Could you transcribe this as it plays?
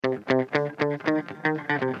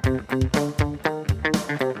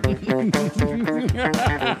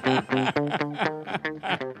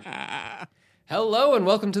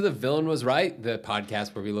welcome to The Villain Was Right, the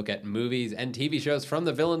podcast where we look at movies and TV shows from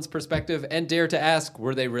the villain's perspective and dare to ask,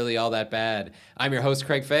 were they really all that bad? I'm your host,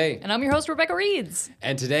 Craig Fay. And I'm your host, Rebecca Reeds.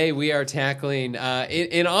 And today we are tackling,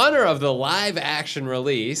 in honor of the live-action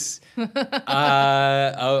release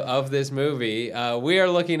of this movie, we are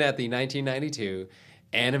looking at the 1992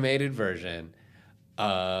 animated version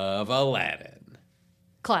of Aladdin.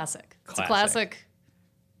 Classic. It's a classic.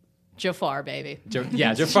 Jafar, baby.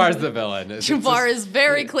 Jafar's the villain. Jafar is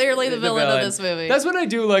very clearly the villain of this movie. That's what I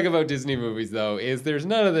do like about Disney movies, though, is there's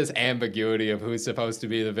none of this ambiguity of who's supposed to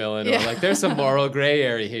be the villain. Or like, there's some moral gray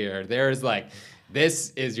area here. There's like, this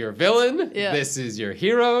is your villain, this is your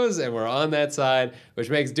heroes, and we're on that side, which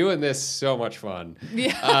makes doing this so much fun.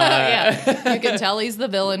 Yeah. You can tell he's the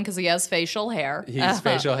villain because he has facial hair. He has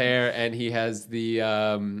facial hair, and he has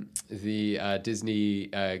the Disney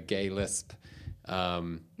gay lisp.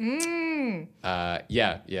 Yeah.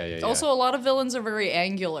 Also, a lot of villains are very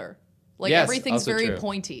angular. Like, yes, everything's very true.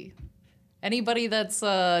 Pointy. Anybody that's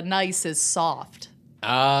nice is soft.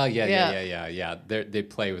 Yeah. They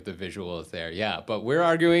play with the visuals there. Yeah, but we're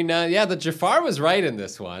arguing, that Jafar was right in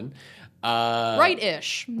this one.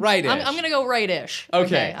 Right-ish. Right-ish. I'm going to go right-ish.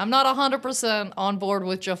 Okay. I'm not 100% on board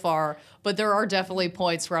with Jafar, but there are definitely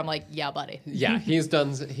points where I'm like, yeah, buddy. Yeah, he's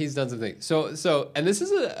done some things. So, and this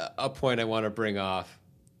is a point I want to bring up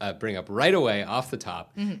right away off the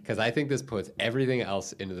top, because I think this puts everything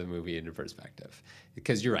else into the movie into perspective.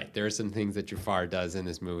 Because you're right, there are some things that Jafar does in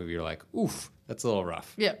this movie where you're like, oof, that's a little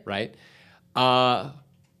rough. Yeah. Right?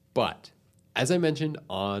 But, as I mentioned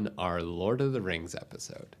on our Lord of the Rings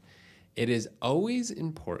episode, it is always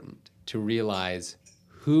important to realize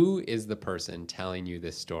who is the person telling you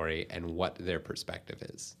this story and what their perspective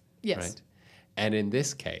is. Yes. Right? And in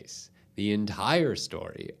this case, the entire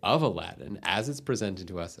story of Aladdin, as it's presented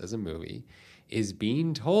to us as a movie, is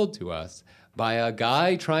being told to us by a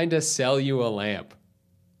guy trying to sell you a lamp.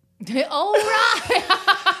 All right.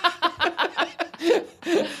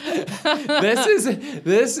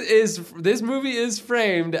 This movie is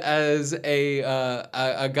framed as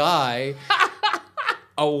a guy,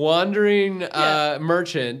 a wandering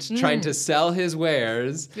merchant trying to sell his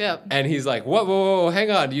wares. Yep. And he's like, whoa,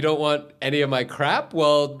 hang on. You don't want any of my crap?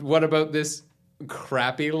 Well, what about this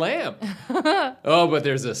crappy lamp? Oh, but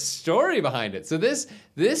there's a story behind it. So this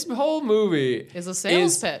whole movie is a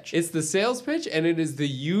sales pitch. It's the sales pitch, and it is the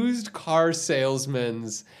used car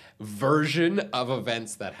salesman's version of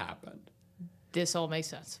events that happened. This all makes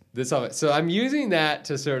sense. So I'm using that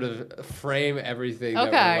to sort of frame everything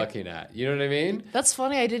that we're looking at. You know what I mean? That's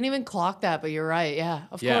funny. I didn't even clock that, but you're right. Yeah,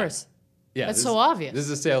 of course. Yeah, that's so obvious. This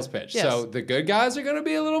is a sales pitch. Yes. So the good guys are going to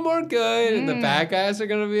be a little more good, and the bad guys are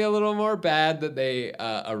going to be a little more bad than they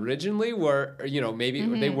originally were. Or, maybe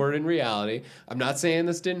they were in reality. I'm not saying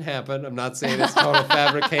this didn't happen. I'm not saying it's total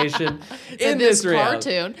fabrication in this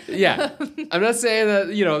cartoon. Yeah, I'm not saying that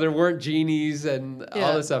there weren't genies and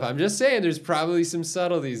all this stuff. I'm just saying there's probably some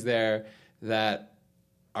subtleties there that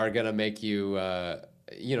are going to make you, that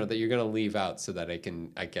you're going to leave out so that I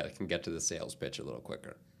can get to the sales pitch a little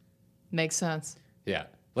quicker. Makes sense. Yeah.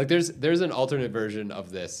 Like there's an alternate version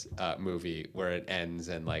of this movie where it ends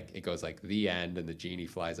and like it goes like the end and the genie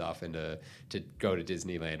flies off to go to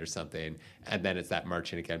Disneyland or something, and then it's that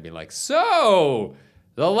merchant again being like, so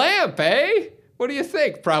the lamp, eh? What do you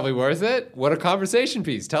think? Probably worth it. What a conversation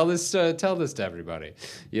piece. Tell this to everybody.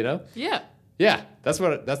 Yeah. Yeah. That's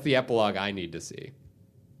the epilogue I need to see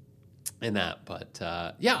in that. But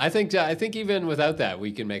I think even without that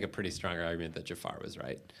we can make a pretty strong argument that Jafar was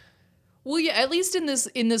right. Well, yeah, at least in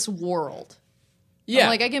this world. Yeah.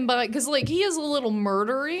 I can buy, because he is a little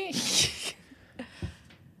murdery.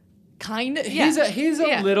 Kind of. Yeah. He's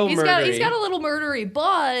a little murdery. He's got a little murdery,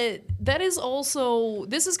 but that is also,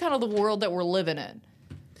 this is kind of the world that we're living in.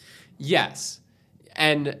 Yes.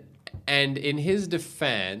 And in his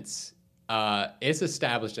defense, it's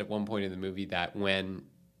established at one point in the movie that when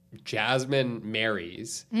Jasmine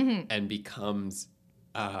marries and becomes...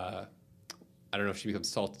 I don't know if she becomes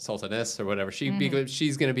sultaness or whatever.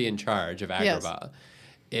 She's going to be in charge of Agrabah.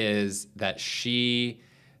 Is that she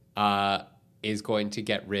is going to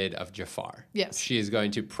get rid of Jafar. Yes. She is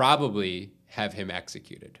going to probably have him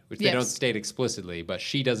executed, which they don't state explicitly, but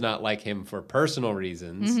she does not like him for personal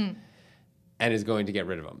reasons and is going to get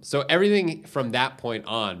rid of him. So everything from that point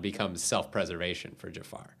on becomes self-preservation for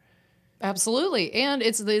Jafar. Absolutely. And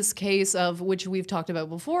it's this case of, which we've talked about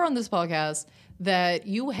before on this podcast, that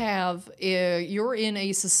you're in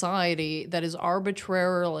a society that is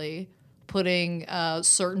arbitrarily putting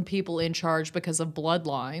certain people in charge because of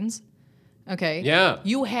bloodlines. Okay. Yeah.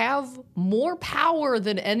 You have more power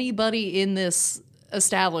than anybody in this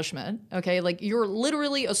establishment, okay, like you're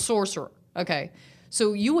literally a sorcerer, okay?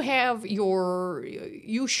 So you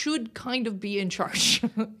should kind of be in charge.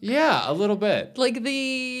 Yeah, a little bit. Like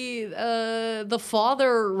the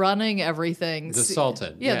father running everything. The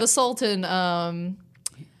Sultan. Yeah, the Sultan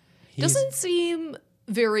doesn't seem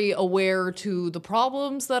very aware to the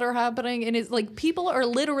problems that are happening. And it's like people are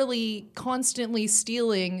literally constantly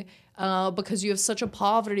stealing because you have such a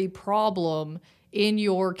poverty problem in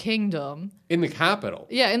your kingdom. In the capital.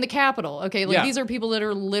 Yeah, in the capital. Okay, like these are people that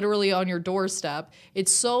are literally on your doorstep.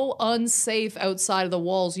 It's so unsafe outside of the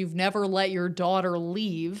walls. You've never let your daughter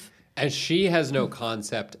leave. And she has no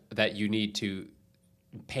concept that you need to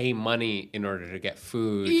pay money in order to get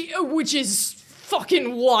food. Which is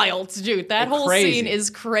fucking wild, dude. That whole scene is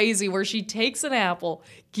crazy where she takes an apple,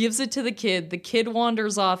 gives it to the kid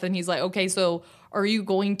wanders off, and he's like, okay, so are you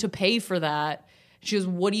going to pay for that? She goes,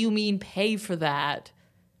 what do you mean pay for that?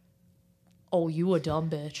 Oh, you a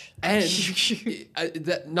dumb bitch. And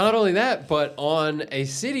not only that, but on a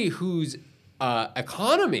city whose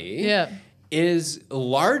economy is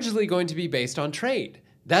largely going to be based on trade.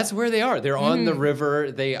 That's where they are. They're on the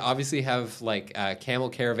river. They obviously have like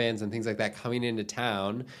camel caravans and things like that coming into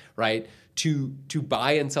town, right? To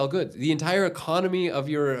buy and sell goods. The entire economy of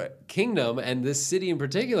your kingdom and this city in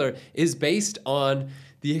particular is based on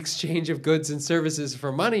the exchange of goods and services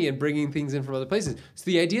for money and bringing things in from other places. So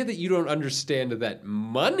the idea that you don't understand that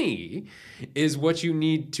money is what you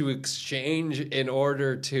need to exchange in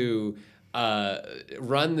order to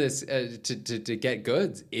run this to get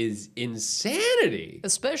goods is insanity.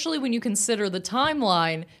 Especially when you consider the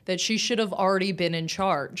timeline that she should have already been in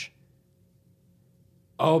charge.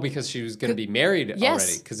 Oh, because she was going to be married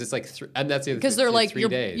already. Because it's like, and that's the other thing. Because they're like, 3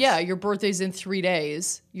 days. Yeah, your birthday's in 3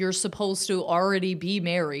 days. You're supposed to already be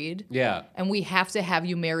married. Yeah. And we have to have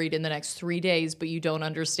you married in the next 3 days, but you don't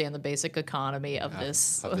understand the basic economy of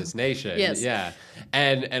this nation. Yes. Yeah.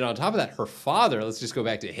 And on top of that, her father, let's just go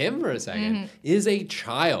back to him for a second, is a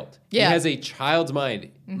child. Yeah. He has a child's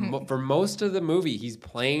mind. For most of the movie, he's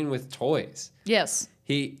playing with toys. Yes.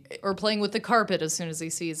 Or playing with the carpet as soon as he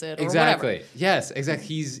sees it. Or exactly. Whatever. Yes, exactly.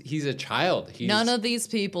 He's a child. None of these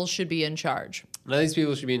people should be in charge. None of these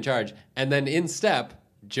people should be in charge. And then in step,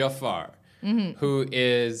 Jafar, who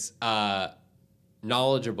is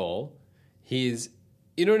knowledgeable. He's,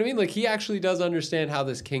 you know what I mean? Like he actually does understand how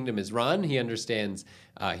this kingdom is run. He understands.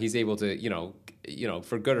 He's able to, you know,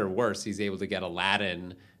 for good or worse, he's able to get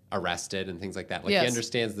Aladdin arrested and things like that. Like he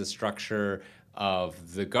understands the structure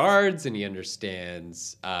of the guards, and he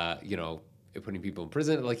understands, putting people in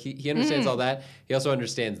prison. Like he understands all that. He also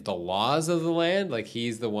understands the laws of the land. Like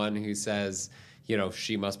he's the one who says, you know,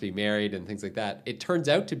 she must be married and things like that. It turns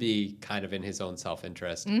out to be kind of in his own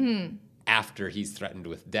self-interest after he's threatened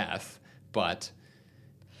with death, but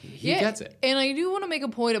he gets it. And I do want to make a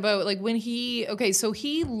point about like when he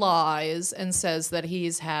lies and says that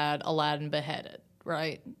he's had Aladdin beheaded.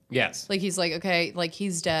 Right? Yes. Like he's like, okay, like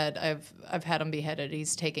he's dead. I've had him beheaded.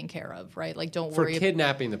 He's taken care of, right? Like don't worry. For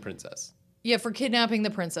kidnapping the princess. Yeah, for kidnapping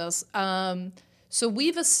the princess. So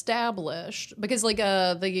we've established, because like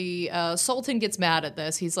the Sultan gets mad at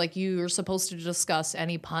this. He's like, you're supposed to discuss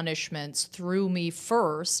any punishments through me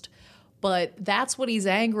first. But that's what he's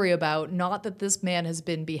angry about, not that this man has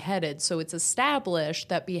been beheaded. So it's established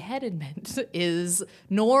that beheadment is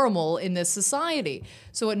normal in this society.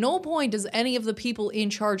 So at no point does any of the people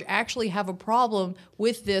in charge actually have a problem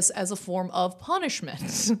with this as a form of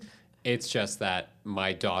punishment. It's just that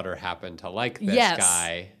my daughter happened to like this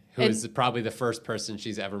guy, who is probably the first person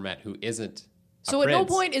she's ever met who isn't So at no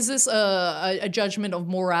point is this a judgment of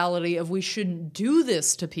morality of we shouldn't do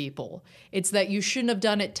this to people. It's that you shouldn't have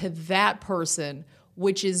done it to that person,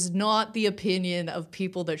 which is not the opinion of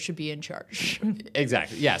people that should be in charge.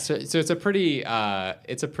 Exactly. Yeah. So it's a pretty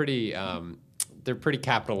they're pretty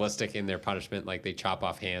capitalistic in their punishment. Like they chop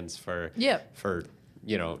off hands for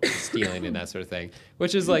stealing and that sort of thing,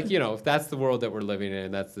 which is like, if that's the world that we're living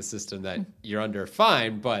in, that's the system that you're under,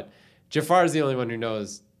 fine. But Jafar is the only one who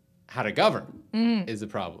knows how to govern is the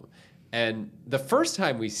problem. And the first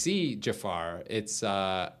time we see Jafar, it's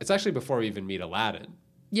actually before we even meet Aladdin.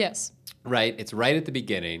 Yes. Right? It's right at the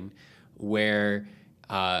beginning where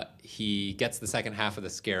he gets the second half of the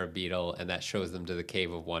scarab beetle, and that shows them to the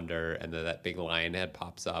Cave of Wonder, and then that big lion head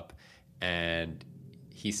pops up, and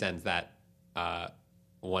he sends that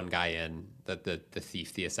one guy in, the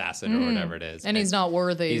thief, the assassin, or whatever it is. And he's not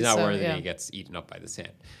worthy. He's not worthy, and he gets eaten up by the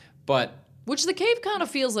sand. But Which the cave kind of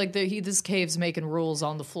feels like this cave's making rules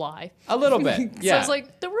on the fly. A little bit, yeah. So it's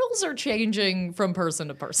like the rules are changing from person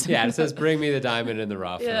to person. Yeah, it says, bring me the diamond in the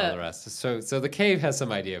rough and Yeah. all the rest. So the cave has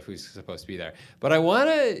some idea of who's supposed to be there. But I want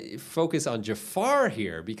to focus on Jafar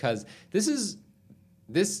here because he's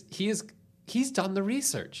done the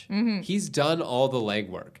research. He's done all the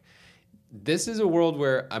legwork. This is a world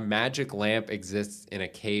where a magic lamp exists in a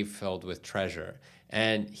cave filled with treasure.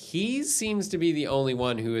 And he seems to be the only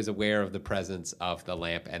one who is aware of the presence of the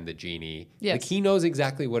lamp and the genie. Yes. Like, he knows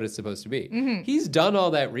exactly what it's supposed to be. He's done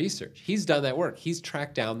all that research. He's done that work. He's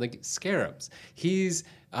tracked down the scarabs. He's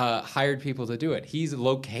hired people to do it. He's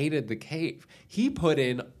located the cave. He put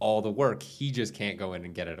in all the work. He just can't go in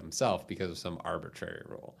and get it himself because of some arbitrary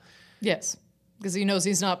rule. Yes. Because he knows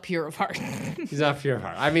he's not pure of heart. He's not pure of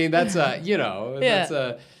heart. I mean, that's that's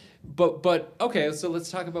a... But okay, so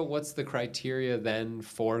let's talk about what's the criteria then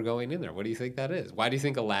for going in there. What do you think that is? Why do you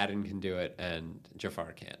think Aladdin can do it and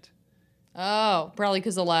Jafar can't? Oh, probably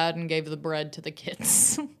because Aladdin gave the bread to the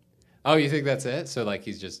kids. Oh, you think that's it? So like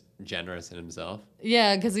he's just generous in himself?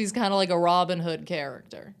 Yeah, because he's kind of like a Robin Hood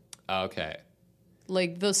character. Okay.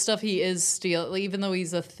 Like the stuff he is stealing, even though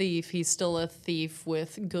he's a thief, he's still a thief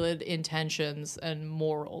with good intentions and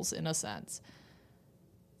morals in a sense.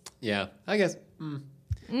 Yeah, I guess.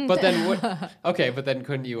 But then what? Okay, but then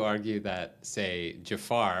couldn't you argue that, say,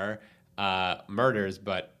 Jafar murders,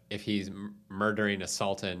 but if he's murdering a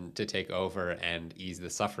sultan to take over and ease the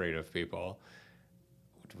suffering of people,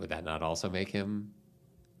 would that not also make him?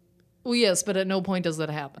 Well, yes, but at no point does that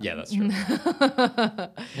happen. Yeah, that's true.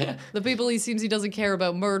 The people he seems he doesn't care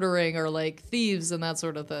about murdering are like thieves and that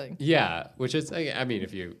sort of thing. Yeah, which is, I mean,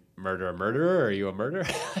 if you murder a murderer, are you a murderer?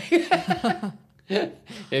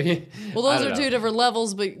 Well, those are two different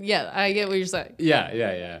levels, but yeah, I get what you're saying.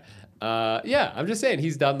 Yeah. I'm just saying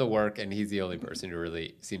he's done the work, and he's the only person who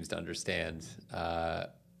really seems to understand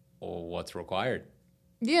what's required.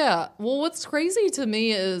 Yeah. Well, what's crazy to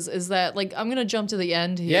me is that, like, I'm gonna jump to the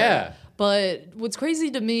end here. Yeah. But what's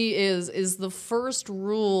crazy to me is the first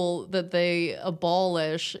rule that they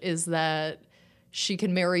abolish is that she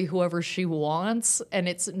can marry whoever she wants, and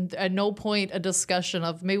it's at no point a discussion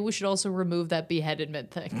of maybe we should also remove that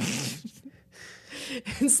beheadedment thing.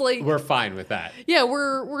 It's like We're fine with that. yeah,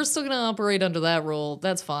 we're still gonna operate under that rule.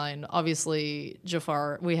 That's fine. Obviously,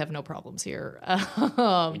 Jafar, we have no problems here.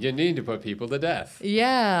 You need to put people to death.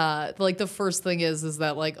 Yeah, like the first thing is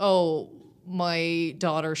that like, oh, my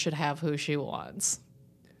daughter should have who she wants.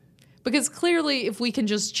 Because clearly, if we can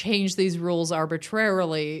just change these rules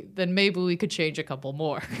arbitrarily, then maybe we could change a couple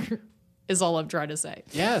more, is all I'm trying to say.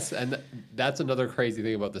 Yes, and that's another crazy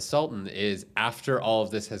thing about the Sultan is after all of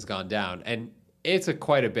this has gone down, and it's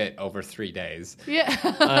quite a bit over 3 days. Yeah.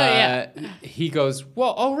 Yeah. He goes,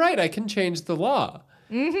 well, all right, I can change the law.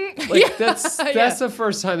 Mm-hmm. Like, that's the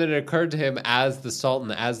first time that it occurred to him as the Sultan,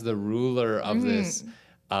 as the ruler of this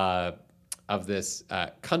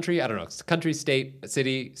country, I don't know, country, state,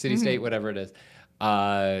 city, state, whatever it is,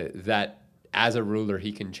 that as a ruler,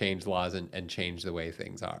 he can change laws and change the way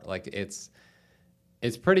things are. Like, it's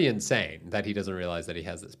pretty insane that he doesn't realize that he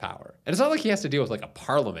has this power. And it's not like he has to deal with like a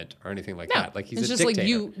parliament or anything like that. Like, he's it's a just dictator. like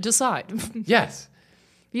you decide. Yes.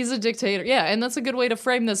 He's a dictator. Yeah, and that's a good way to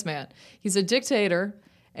frame this man. He's a dictator,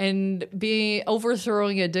 and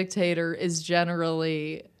overthrowing a dictator is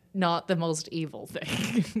generally not the most evil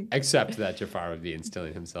thing. Except that Jafar would be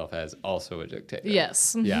instilling himself as also a dictator.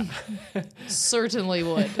 Yes. Yeah. Certainly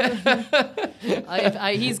would. He's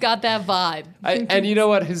got that vibe. And you know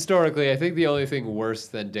what? Historically, I think the only thing worse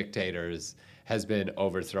than dictators has been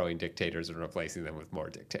overthrowing dictators and replacing them with more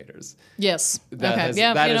dictators. Yes. That okay. has,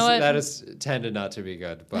 Yeah. that you know what? that has tended not to be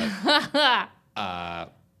good. But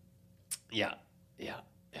yeah.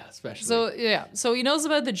 Especially. So he knows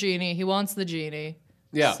about the genie. He wants the genie.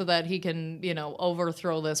 Yeah. So that he can,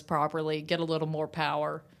 overthrow this properly, get a little more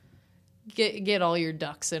power, get all your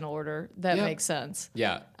ducks in order. That makes sense.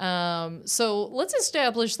 Yeah. So let's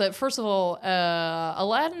establish that, first of all,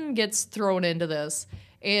 Aladdin gets thrown into this,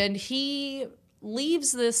 and he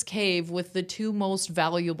leaves this cave with the two most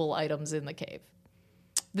valuable items in the cave.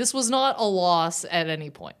 This was not a loss at any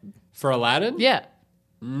point. For Aladdin? Yeah.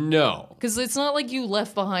 No. Because it's not like you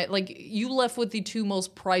left behind, like, you left with the two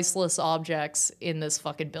most priceless objects in this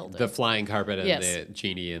fucking building. The flying carpet and Yes. the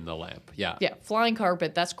genie in the lamp. Yeah. Yeah, flying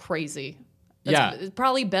carpet, that's crazy. That's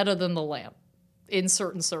probably better than the lamp. in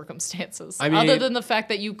certain circumstances. I mean, other than the fact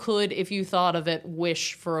that you could, if you thought of it,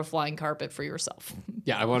 wish for a flying carpet for yourself.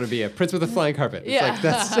 Yeah, I want to be a prince with a flying carpet. It's Yeah. like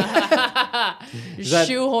that's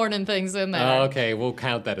Shoehorning things in there. okay, we'll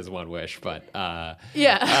count that as one wish, but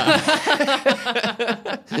Yeah.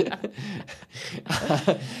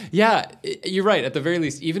 yeah, you're right. At the very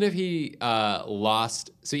least, even if he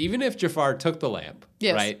lost, so even if Jafar took the lamp,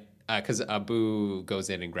 Yes. right? Because Abu goes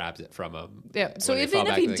in and grabs it from him. Yeah. So when they even fall if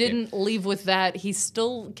back he to the cave. didn't leave with that, he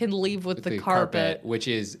still can leave with the carpet. Which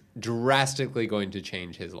is drastically going to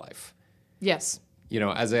change his life. Yes. You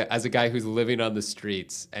know, as a guy who's living on the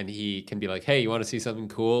streets, and he can be like, "Hey, you want to see something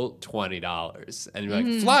cool? $20," and you're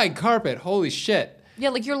like, "Flying carpet, holy shit!" Yeah,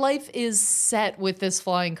 like your life is set with this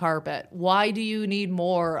flying carpet. Why do you need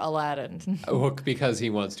more, Aladdin? Because he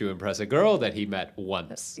wants to impress a girl that he met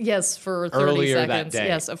once. Yes, for 30 Earlier that seconds. day.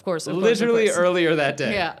 Yes, of course. Literally of course. earlier that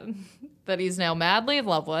day. Yeah. That he's now madly in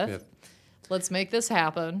love with. Yeah. Let's make this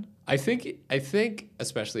happen. I think,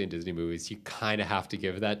 especially in Disney movies, you kind of have to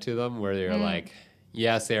give that to them, where they're like,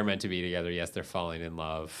 yes, they're meant to be together. Yes, they're falling in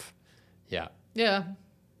love. Yeah, Yeah.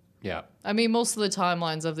 yeah. I mean, most of the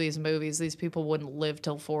timelines of these movies, these people wouldn't live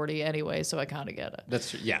till 40 anyway, so I kind of get it.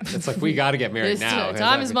 That's true. Yeah, it's like we got to get married now.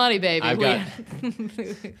 Time is money, baby. I've got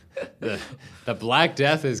the Black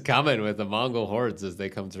Death is coming with the Mongol hordes as they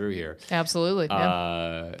come through here. Absolutely.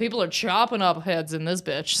 Yeah. People are chopping up heads in this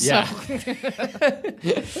bitch. So.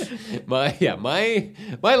 Yeah.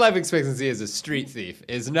 my life expectancy as a street thief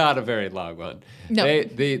is not a very long one. No.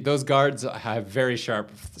 Those guards have very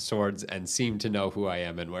sharp swords and seem to know who I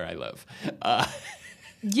am and where I live.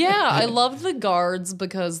 Yeah, I love the guards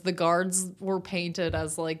because the guards were painted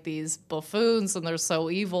as like these buffoons and they're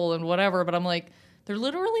so evil and whatever, but I'm like, they're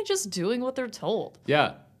literally just doing what they're told.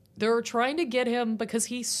 Yeah. They're trying to get him because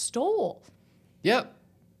he stole. Yep.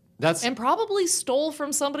 And probably stole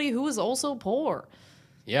from somebody who was also poor.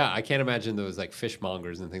 Yeah, I can't imagine those like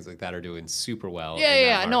fishmongers and things like that are doing super well.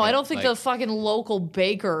 Yeah. No, I don't think the fucking local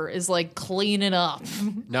baker is like cleaning up.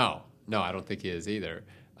 No, I don't think he is either.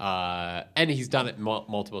 And he's done it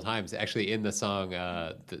multiple times. Actually, in the song,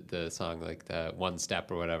 the song like the One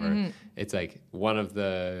Step or whatever, it's like one of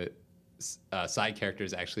the side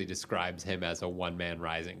characters actually describes him as a one-man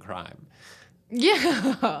rising crime.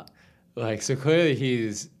 Yeah. Like, so clearly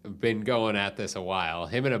he's been going at this a while.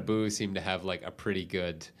 Him and Abu seem to have like a pretty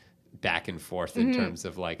good back and forth in terms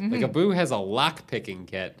of like Abu has a lock picking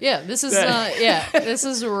kit. Yeah, this is this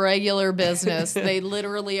is regular business. They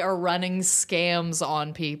literally are running scams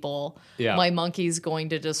on people. Yeah. My monkey's going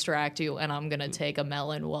to distract you and I'm going to take a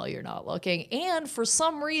melon while you're not looking. And for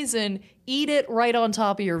some reason, eat it right on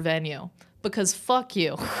top of your venue. Because fuck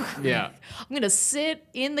you. Yeah. I'm going to sit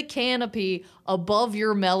in the canopy above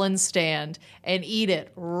your melon stand and eat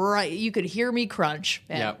it right. You could hear me crunch.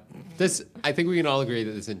 Yeah. I think we can all agree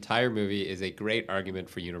that this entire movie is a great argument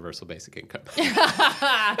for universal basic income.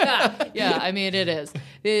 Yeah, I mean, it is.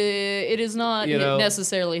 It is not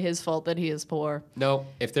necessarily his fault that he is poor. No,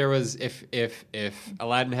 if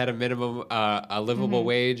Aladdin had a minimum, a livable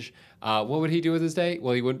wage, what would he do with his day?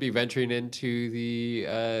 Well, he wouldn't be venturing into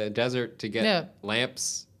the desert to get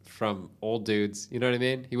lamps from old dudes. You know what I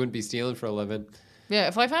mean? He wouldn't be stealing for a living. Yeah,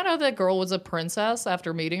 if I found out that girl was a princess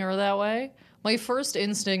after meeting her that way, my first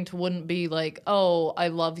instinct wouldn't be like, oh, I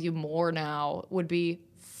love you more now. It would be,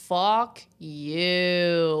 fuck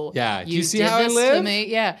you. Yeah, do you see did how I this live? to me.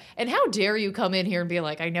 Yeah, and how dare you come in here and be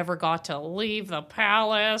like, I never got to leave the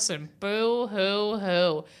palace and boo hoo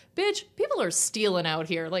hoo. Bitch, people are stealing out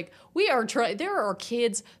here. Like, there are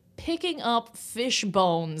kids picking up fish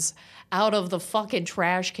bones out of the fucking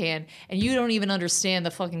trash can, and you don't even understand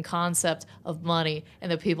the fucking concept of money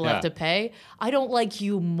and that people have to pay. I don't like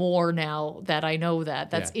you more now that I know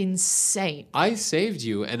that. That's insane. I saved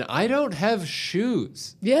you, and I don't have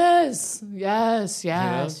shoes. Yes.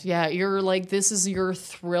 Yeah, you're like, this is your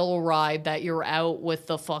thrill ride that you're out with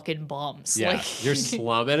the fucking bums. Yeah, like, you're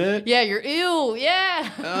slumming it? Yeah, you're, ew,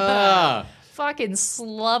 yeah. Fucking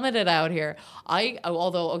slumming it out here.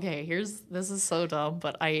 This is so dumb,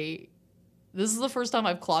 but this is the first time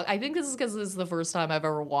I've clocked. I think this is because this is the first time I've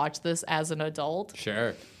ever watched this as an adult.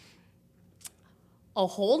 Sure. A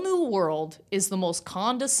Whole New World is the most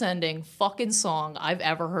condescending fucking song I've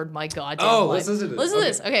ever heard in my goddamn life. Listen to this. Listen to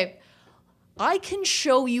this. Okay. I can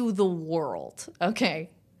show you the world. Okay.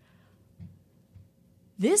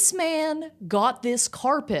 This man got this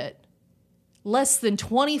carpet less than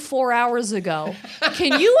 24 hours ago.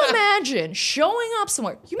 Can you imagine showing up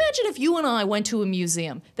somewhere? You imagine if you and I went to a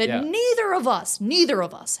museum that neither of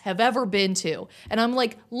us have ever been to. And I'm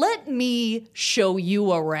like, let me show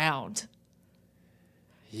you around.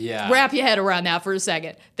 Yeah. Wrap your head around that for a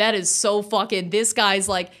second. That is so fucking, this guy's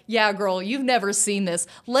like, yeah, girl, you've never seen this.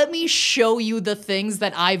 Let me show you the things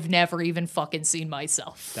that I've never even fucking seen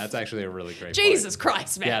myself. That's actually a really great Jesus point.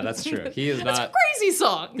 Christ, man. Yeah, that's true. He is That's not. a crazy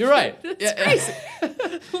song. You're right. It's crazy.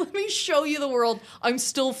 Let me show you the world. I'm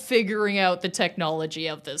still figuring out the technology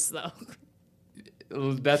of this, though.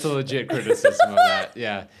 That's a legit criticism of that.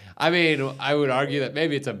 Yeah. I mean, I would argue that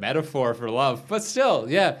maybe it's a metaphor for love, but still,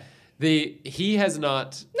 yeah. He has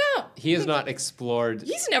not explored.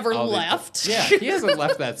 He's never left. He hasn't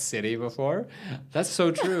left that city before. That's so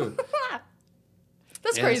true.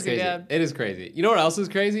 That's crazy, man. It is crazy. You know what else is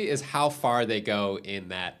crazy is how far they go in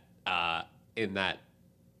that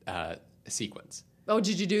sequence. Oh,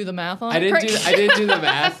 did you do the math on it? I didn't do the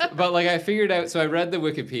math, but like I figured out. So I read the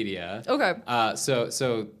Wikipedia. Okay.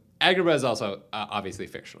 So Agrabah is also obviously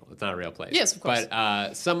fictional. It's not a real place. Yes, of course.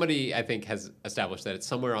 But somebody, I think, has established that it's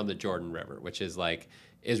somewhere on the Jordan River, which is like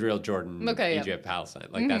Israel, Jordan, Egypt, Palestine,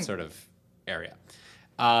 like that sort of area.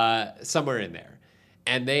 Somewhere in there.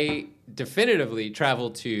 And they definitively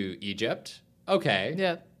traveled to Egypt. Okay.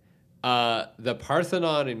 Yeah. The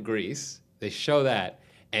Parthenon in Greece, they show that.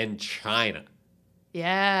 And China.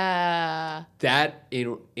 Yeah. That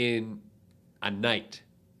in a night.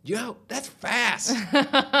 Yo, that's fast.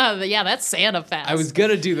 Yeah, that's Santa fast. I was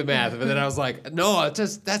gonna do the math, but then I was like, no,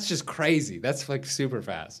 that's just crazy. That's like super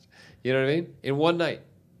fast. You know what I mean? In one night.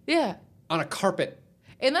 Yeah. On a carpet.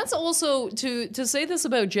 And that's also to say this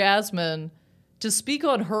about Jasmine, to speak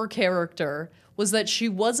on her character, was that she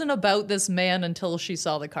wasn't about this man until she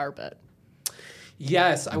saw the carpet.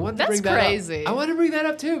 Yes, I want to bring that crazy. up. I want to bring that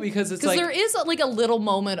up too because it's like there is like a little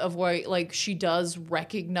moment of where like she does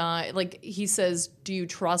recognize, like he says, "Do you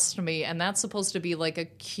trust me?" And that's supposed to be like a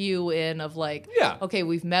cue in of like, okay,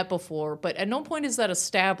 we've met before, but at no point is that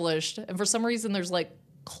established. And for some reason, there's like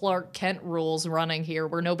Clark Kent rules running here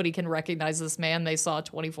where nobody can recognize this man they saw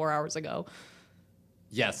 24 hours ago.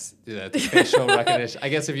 Yes, the facial recognition. I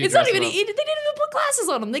guess if you it's not even. They didn't even put glasses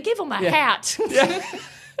on him. They gave him a hat. Yeah.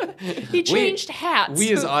 He changed hats.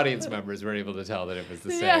 We as audience members were able to tell that it was the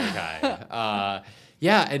same guy.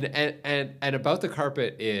 And about the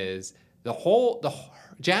carpet is the whole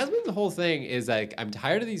thing is like, I'm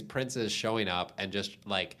tired of these princes showing up and just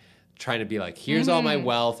like trying to be like, here's all my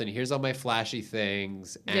wealth and here's all my flashy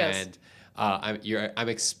things and I'm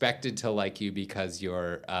expected to like you because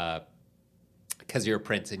you're a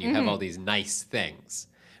prince and you have all these nice things,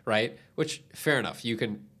 right? Which fair enough, you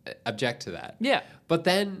can object to that. Yeah. But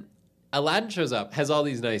then Aladdin shows up, has all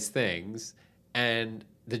these nice things, and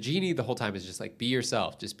the genie the whole time is just like, be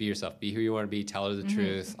yourself. Just be yourself. Be who you want to be. Tell her the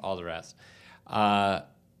truth. All the rest.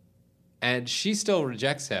 And she still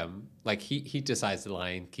rejects him. Like, he decides to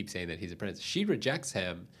lie and keep saying that he's a prince. She rejects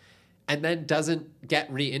him and then doesn't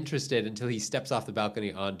get reinterested until he steps off the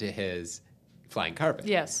balcony onto his flying carpet.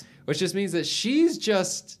 Yes. Which just means that she's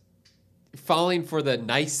just falling for the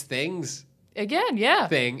nice things again, yeah.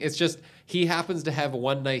 thing. It's just he happens to have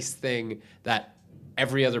one nice thing that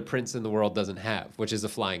every other prince in the world doesn't have, which is a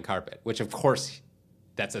flying carpet, which of course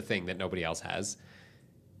that's a thing that nobody else has.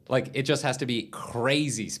 Like, it just has to be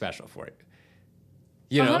crazy special for it.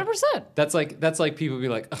 You know? 100%. That's like people be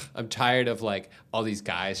like, I'm tired of like all these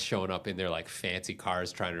guys showing up in their like fancy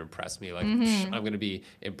cars trying to impress me. Like, I'm going to be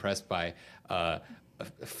impressed by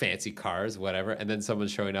fancy cars, whatever. And then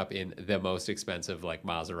someone's showing up in the most expensive like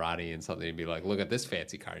Maserati and something and be like, look at this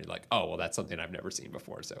fancy car. And you're like, oh, well, that's something I've never seen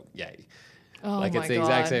before. So yay. Oh like, it's the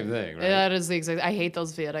exact same thing, right? That is the exact. I hate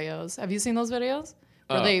those videos. Have you seen those videos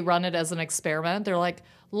where they run it as an experiment? They're like,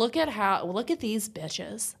 look at these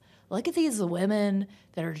bitches. Look at these women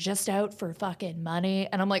that are just out for fucking money.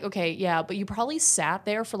 And I'm like, okay, yeah, but you probably sat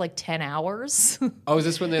there for like 10 hours. Oh, is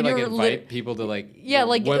this when they like invite people to like,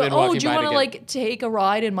 like, women oh, walking do you by want to get... like take a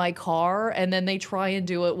ride in my car? And then they try and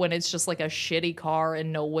do it when it's just like a shitty car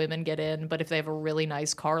and no women get in. But if they have a really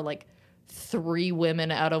nice car, like 3 women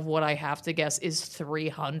out of what I have to guess is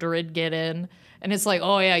 300 get in. And it's like,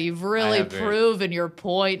 oh yeah, you've really proven your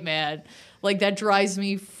point, man. Like, that drives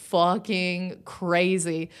me fucking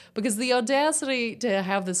crazy because the audacity to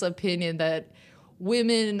have this opinion that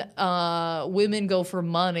women go for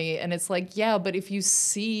money, and it's like, yeah, but if you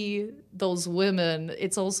see those women,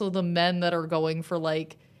 it's also the men that are going for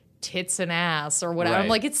like tits and ass or whatever. Right. I'm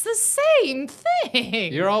like, it's the same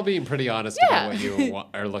thing. You're all being pretty honest about what you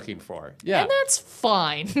are looking for. Yeah. And that's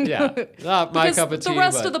fine. Yeah. Not my cup of tea. The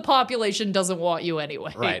rest of the population doesn't want you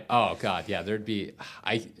anyway. Right. Oh, God. Yeah. There'd be...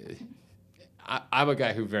 I'm a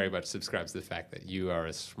guy who very much subscribes to the fact that you are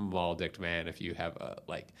a small-dicked man if you have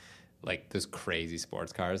like those crazy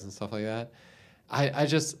sports cars and stuff like that. I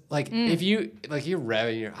just like if you like you're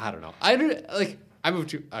revving your I don't know. I moved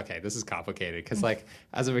to, okay, this is complicated because like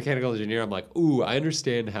as a mechanical engineer, I'm like, ooh, I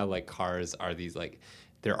understand how like cars are these like,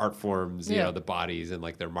 they're art forms, you know, the bodies and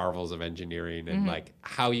like they're marvels of engineering and like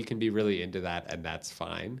how you can be really into that and that's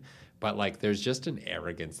fine. But like there's just an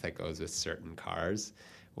arrogance that goes with certain cars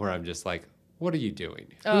where I'm just like, what are you doing?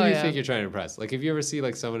 Who do you think you're trying to impress? Like if you ever see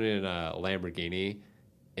like someone in a Lamborghini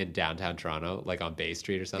in downtown Toronto, like on Bay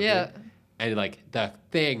Street or something, and like the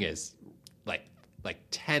thing is like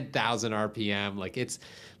 10,000 RPM, like it's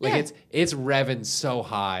revving so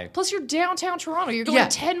high. Plus, you're downtown Toronto. You're going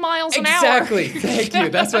 10 miles an hour. Exactly. Thank you.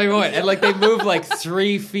 That's my point. And like they move like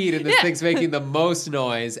 3 feet, and this thing's making the most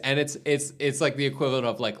noise. And it's like the equivalent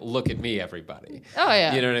of like, look at me, everybody. Oh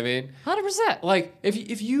yeah. You know what I mean? 100%. Like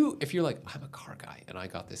if you're like, I'm a car guy, and I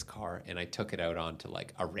got this car, and I took it out onto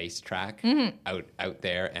like a racetrack out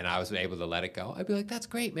there, and I was able to let it go. I'd be like, that's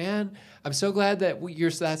great, man. I'm so glad that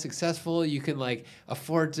you're that successful. You can like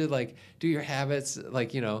afford to like do your habits,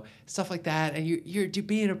 like, you know, stuff like that. And you're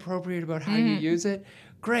being appropriate about how you use it.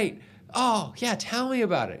 Great. Oh, yeah, tell me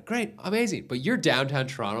about it. Great. Amazing. But you're downtown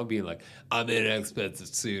Toronto being like, I'm in an expensive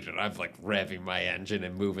suit and I'm like revving my engine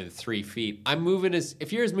and moving 3 feet.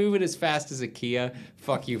 If you're moving as fast as a Kia,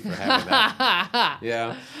 fuck you for having that.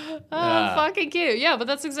 Yeah. Fucking cute. Yeah, but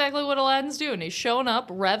that's exactly what Aladdin's doing. He's showing up,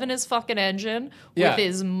 revving his fucking engine with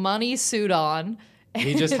his money suit on.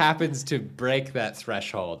 He just happens to break that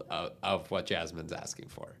threshold of what Jasmine's asking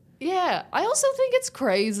for. Yeah. I also think it's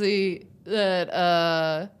crazy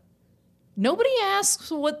that nobody asks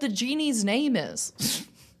what the genie's name is.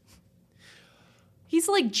 He's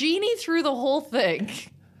like genie through the whole thing.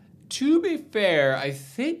 To be fair, I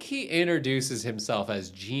think he introduces himself as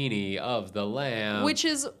Genie of the Lamp. Which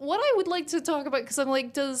is what I would like to talk about, because I'm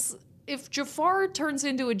like, if Jafar turns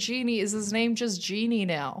into a genie, is his name just Genie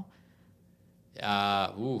now?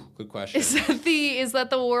 Good question. Is that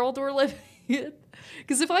the world we're living in?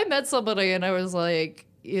 Because if I met somebody and I was like,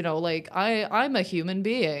 you know, like I'm a human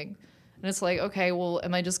being, and it's like, okay, well,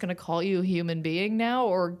 am I just gonna call you a human being now,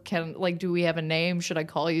 or do we have a name? Should I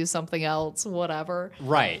call you something else? Whatever.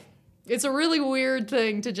 Right. It's a really weird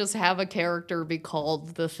thing to just have a character be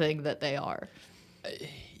called the thing that they are.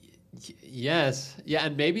 Yes. Yeah,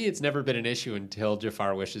 and maybe it's never been an issue until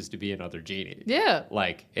Jafar wishes to be another genie. Yeah.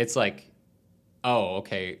 Like, it's like, oh,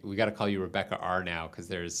 okay, we got to call you Rebecca R now because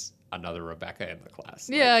there's another Rebecca in the class.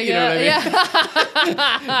 Yeah, like, you know what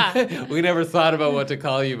I mean? We never thought about what to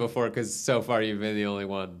call you before because so far you've been the only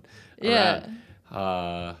one around.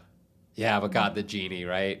 Yeah, but God, the genie,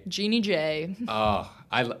 right? Genie J. Oh,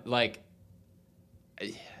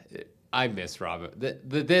 I miss Robin.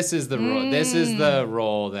 This is the role. This is the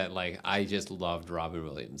role that like I just loved Robin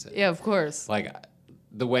Williams in. Yeah, of course. Like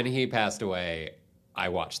when he passed away, I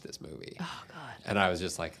watched this movie. Oh God. And I was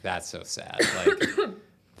just like, that's so sad.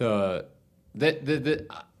 Like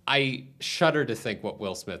I shudder to think what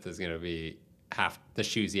Will Smith is going to be. The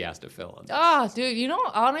shoes he has to fill in. Dude, you know,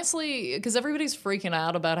 honestly, because everybody's freaking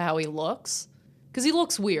out about how he looks, because he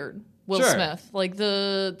looks weird. Will Smith, like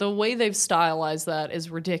the way they've stylized that is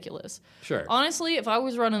ridiculous. Sure. Honestly, if I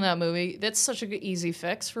was running that movie, that's such an easy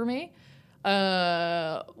fix for me.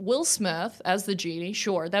 Will Smith as the genie,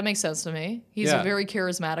 sure, that makes sense to me. He's a very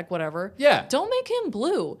charismatic, whatever. Yeah. Don't make him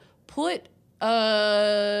blue. Put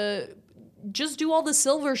just do all the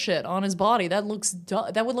silver shit on his body. That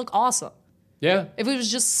would look awesome. Yeah. If it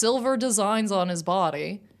was just silver designs on his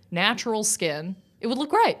body, natural skin, it would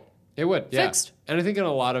look great. It would, yeah. Fixed. And I think in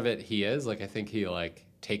a lot of it he is. Like I think he like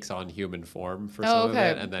takes on human form for some of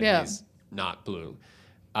it, and then he's not blue.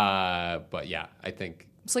 But yeah, I think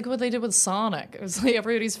it's like what they did with Sonic. It was like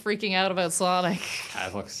everybody's freaking out about Sonic.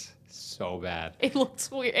 That looks so bad. It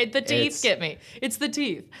looks weird. The teeth get me. It's the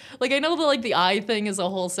teeth. Like I know that the eye thing is a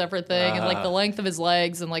whole separate thing, and like the length of his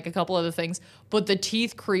legs and like a couple other things, but the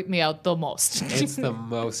teeth creep me out the most. It's the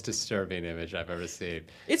most disturbing image I've ever seen.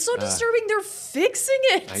 It's so disturbing. They're fixing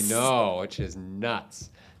it. I know, which is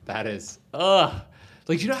nuts. That is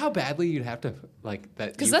Like, do you know how badly you'd have to like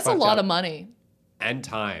that? Because that's a lot of money and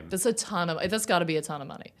time. That's got to be a ton of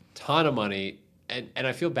money. Ton of money. And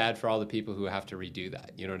I feel bad for all the people who have to redo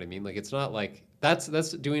that. You know what I mean? Like, it's not like that's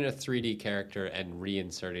doing a 3D character and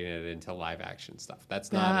reinserting it into live action stuff.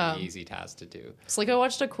 That's not an easy task to do. It's like I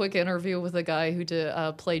watched a quick interview with a guy who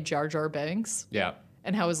played Jar Jar Binks. Yeah.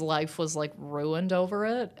 And how his life was like ruined over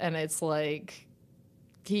it. And it's like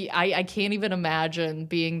I can't even imagine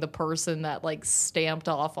being the person that like stamped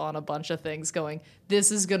off on a bunch of things going,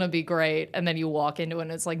 this is going to be great. And then you walk into it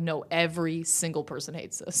and it's like, no, every single person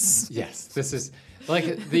hates this. Yes. This is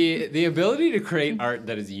like the ability to create art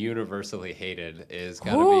that is universally hated is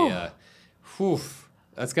got to be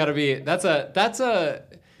that's got to be,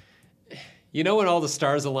 you know when all the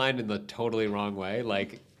stars aligned in the totally wrong way,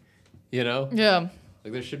 like, you know, Yeah.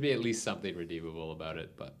 like there should be at least something redeemable about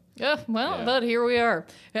it. But Yeah, well, Yeah. but here we are.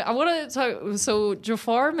 I want to talk. So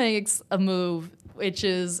Jafar makes a move, which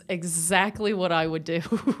is exactly what I would do.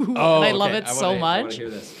 And I love it so I want much. to hear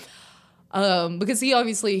this. Because he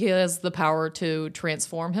has the power to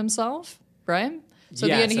transform himself, right? So at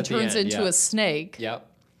the Yes, end, he at the turns end, into yeah. a snake Yep.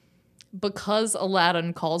 because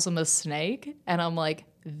Aladdin calls him a snake. And I'm like,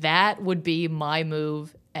 that would be my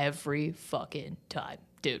move every fucking time.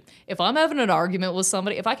 Dude, if I'm having an argument with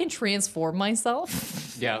somebody, if I can transform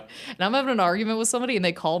myself Yeah. and I'm having an argument with somebody and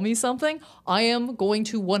they call me something, I am going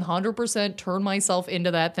to 100% turn myself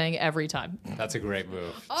into that thing every time. That's a great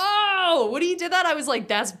move. Oh, when he did that, I was like,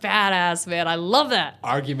 that's badass, man. I love that.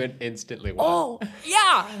 Argument instantly won. Oh,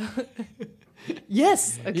 yeah.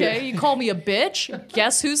 Yes. Okay. You call me a bitch.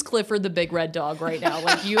 Guess who's Clifford the Big Red Dog right now?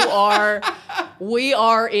 Like we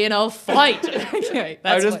are in a fight. Okay.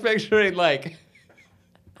 I'm just picturing like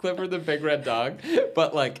Clifford the Big Red Dog,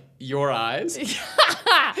 but like your eyes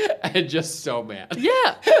and just so mad. Yeah.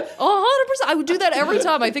 100%. I would do that every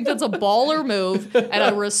time. I think that's a baller move and I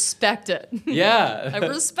respect it. Yeah. I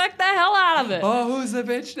respect the hell out of it. Oh, who's the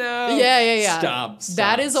bitch now? Yeah. Stop.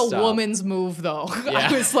 That is a stop. woman's move, though. Yeah.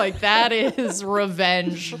 I was like, that is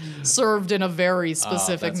revenge served in a very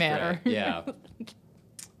specific that's manner. great. Yeah.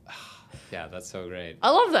 Yeah, that's so great. I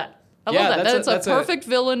love that. I Yeah, love that. that's That's a- a perfect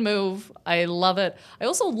villain move. I love it. I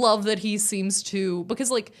also love that he seems to, because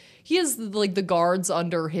like he has like the guards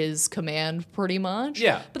under his command pretty much.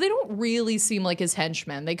 Yeah. But they don't really seem like his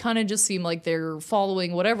henchmen. They kind of just seem like they're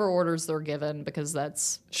following whatever orders they're given because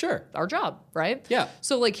that's Sure. our job, right? Yeah.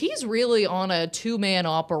 So like he's really on a 2-man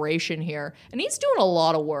operation here and he's doing a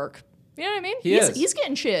lot of work. You know what I mean? He is. He's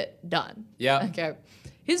getting shit done. Yeah. Okay.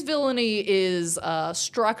 His villainy is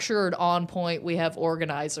structured on point. We have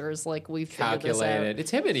organizers, like we've figured this out. Calculated.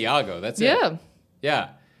 It's him and Iago. That's it. Yeah. Yeah.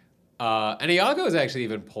 And Iago is actually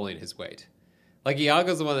even pulling his weight. Like,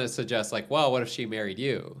 Iago's the one that suggests, like, well, what if she married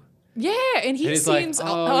you? Yeah, and he And he's like, seems, "Oh,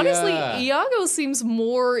 honestly, yeah." Iago seems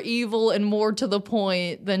more evil and more to the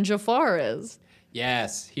point than Jafar is.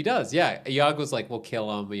 Yes, he does. Yeah. Iago's like, we'll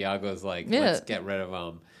kill him. Iago's like, Yeah. let's get rid of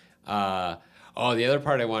him. The other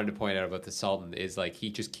part I wanted to point out about the Sultan is, like, he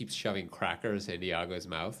just keeps shoving crackers in Iago's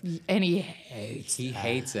mouth. And he hates He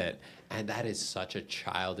hates it. And that is such a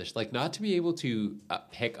childish, like, not to be able to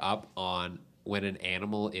pick up on when an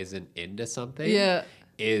animal isn't into something Yeah.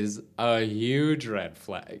 is a huge red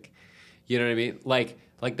flag. You know what I mean? Like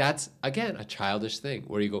that's, again, a childish thing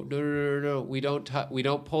where you go, no, we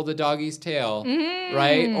don't pull the doggy's tail,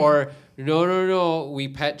 right? Or no, we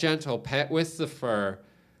pet gentle, pet with the fur,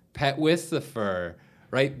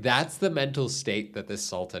 right? That's the mental state that this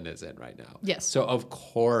Sultan is in right now. Yes. So of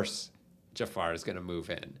course Jafar is going to move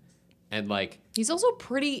in. And like, He's also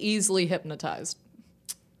pretty easily hypnotized.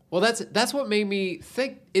 well, that's what made me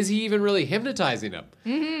think, is he even really hypnotizing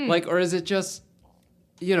him? Like, or is it just,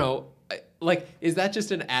 like, is that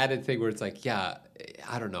just an added thing where it's like, yeah,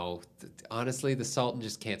 I don't know. Honestly, the Sultan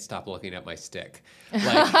just can't stop looking at my stick.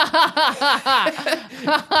 Like,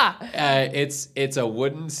 it's a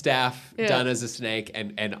wooden staff done as a snake,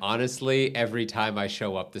 and honestly, every time I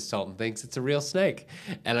show up, the Sultan thinks it's a real snake,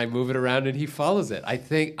 and I move it around and he follows it.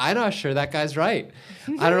 I'm not sure that guy's right.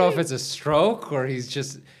 I don't know if it's a stroke or he's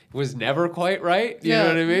just was never quite right. You know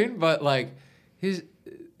what I mean? But like, he's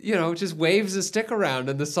just waves a stick around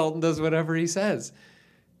and the Sultan does whatever he says.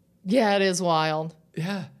 Yeah, it is wild.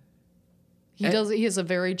 Yeah. He has a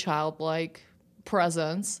very childlike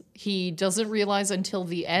presence. He doesn't realize until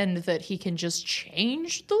the end that he can just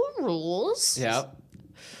change the rules. Yeah.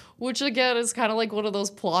 Which again is kind of like one of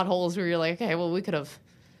those plot holes where you're like, okay, well, we could have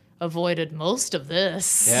avoided most of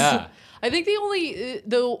this. Yeah. I think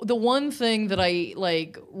the one thing that I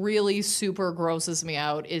like really super grosses me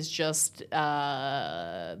out is just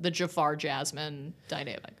the Jafar Jasmine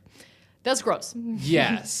dynamic. That's gross.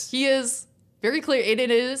 Yes. He is very clear. It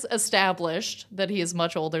is established that he is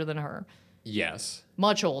much older than her. Yes.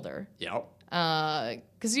 Much older. Yep.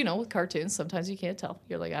 Because, with cartoons, sometimes you can't tell.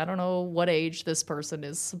 You're like, I don't know what age this person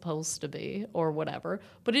is supposed to be or whatever.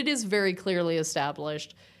 But it is very clearly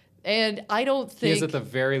established. And I don't think... He is at the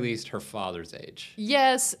very least her father's age.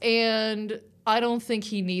 Yes, and I don't think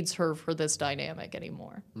he needs her for this dynamic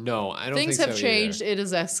anymore. No, I don't Things think have so changed. either. It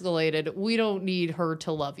has escalated. We don't need her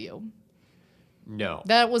to love you. No.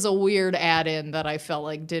 That was a weird add-in that I felt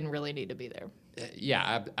like didn't really need to be there.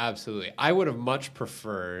 Yeah, absolutely. I would have much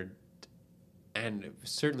preferred and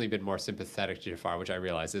certainly been more sympathetic to Jafar, which I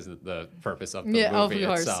realize isn't the purpose of the movie of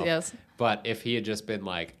course, itself. yes. But if he had just been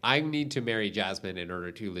like, I need to marry Jasmine in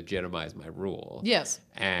order to legitimize my rule. Yes.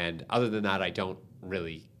 And other than that, I don't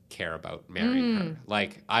really care about marrying her.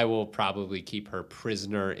 Like, I will probably keep her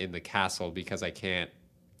prisoner in the castle because I can't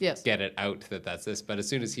Yes. get it out that that's this. But as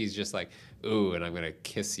soon as he's just like, ooh, and I'm going to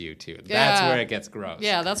kiss you too, that's where it gets gross.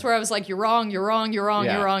 Yeah, that's where I was like, you're wrong, you're wrong, you're wrong,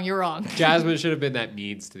 Yeah. you're wrong, you're wrong. Jasmine should have been that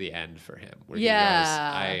means to the end for him. Where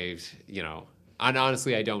Yeah. he goes, and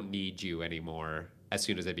honestly, I don't need you anymore as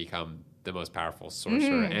soon as I become the most powerful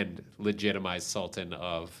sorcerer and legitimized sultan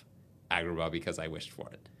of Agrabah because I wished for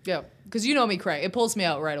it. Yeah, because you know me, Craig. It pulls me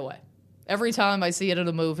out right away. Every time I see it in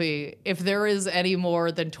a movie, if there is any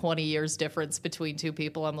more than 20 years difference between two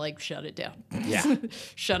people, I'm like, shut it down. Yeah.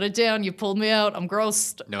 Shut it down. You pulled me out. I'm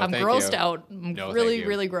grossed. No, I'm thank grossed you. out. I'm No, really, thank you.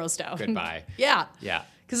 really grossed out. Goodbye. Yeah. Yeah.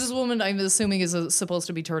 Because this woman, I'm assuming, is supposed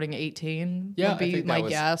to be turning 18. Yeah, would be I think my that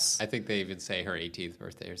was, guess. I think they even say her 18th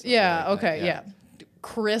birthday or something. Yeah, like that. okay, yeah.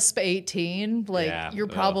 Crisp 18. Like, Yeah, you're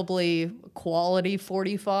ugh. probably quality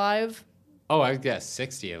 45. Oh, I guess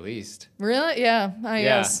 60 at least. Really? Yeah, I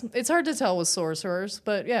Yeah. guess. It's hard to tell with sorcerers,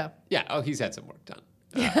 but yeah. Yeah. Oh, he's had some work done.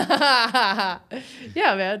 Yeah,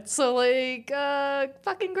 man. So, like,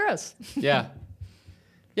 fucking gross. Yeah.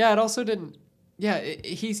 Yeah, it also didn't. Yeah,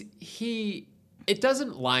 it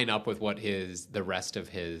doesn't line up with what the rest of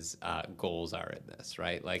his goals are in this,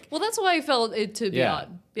 right? Like, Well, that's why I felt it to be yeah.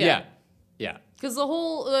 odd. Yeah. Yeah. Because the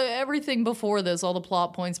whole, everything before this, all the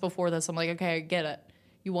plot points before this, I'm like, okay, I get it.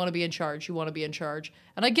 You want to be in charge. You want to be in charge.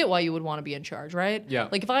 And I get why you would want to be in charge, right? Yeah.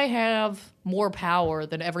 Like, if I have more power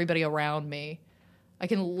than everybody around me, I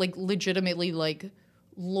can, like, legitimately, like,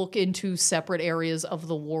 look into separate areas of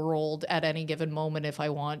the world at any given moment if I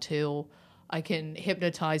want to. I can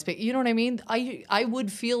hypnotize people. You know what I mean? I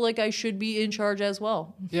would feel like I should be in charge as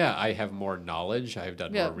well. Yeah, I have more knowledge. I've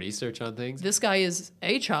done Yeah. more research on things. This guy is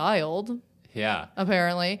a child, Yeah.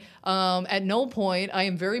 apparently. At no point, I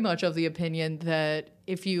am very much of the opinion that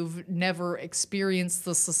if you've never experienced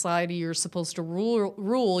the society you're supposed to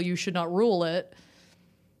rule, you should not rule it.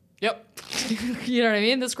 Yep. You know what I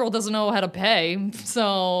mean? This girl doesn't know how to pay,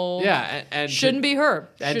 so Yeah, and shouldn't be her.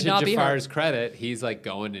 And Should to not be her. Jafar's credit, he's like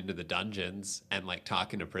going into the dungeons and like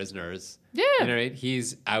talking to prisoners. Yeah. You know what I mean?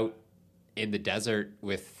 He's out in the desert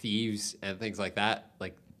with thieves and things like that.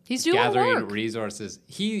 Like He's doing gathering work. resources.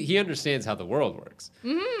 He understands how the world works.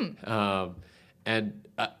 Mm-hmm. And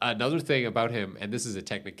another thing about him, and this is a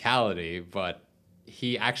technicality, but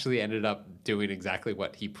he actually ended up doing exactly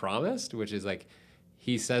what he promised, which is like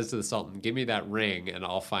he says to the Sultan, "Give me that ring, and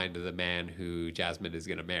I'll find the man who Jasmine is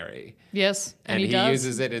going to marry." Yes, And he he does.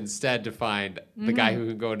 uses it instead to find the guy who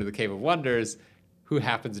can go into the Cave of Wonders, who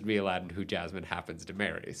happens to be Aladdin, who Jasmine happens to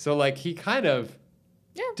marry. So, like, he kind of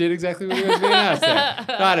did exactly what he was being asked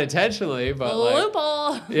there. Not intentionally, but like,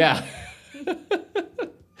 Loophole. yeah.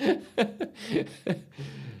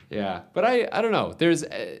 Yeah. But I don't know. There's,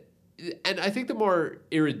 and I think the more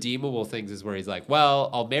irredeemable things is where he's like, well,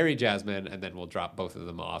 I'll marry Jasmine and then we'll drop both of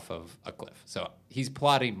them off of a cliff. So he's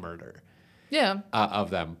plotting murder Yeah. of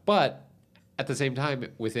them. But at the same time,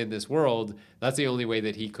 within this world, that's the only way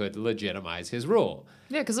that he could legitimize his rule.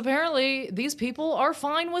 Yeah, because apparently these people are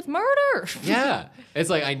fine with murder. Yeah. It's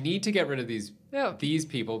like, I need to get rid of these Yeah.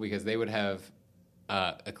 people because they would have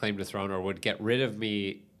a claim to throne or would get rid of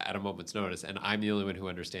me at a moment's notice. And I'm the only one who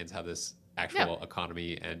understands how this actual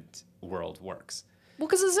economy and world works. Well,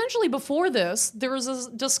 because essentially before this, there was a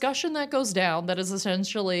discussion that goes down that is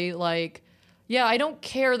essentially like, yeah, I don't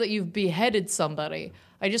care that you've beheaded somebody.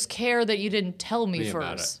 I just care that you didn't tell me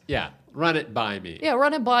About it. first. Yeah. Run it by me. Yeah,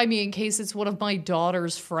 run it by me in case it's one of my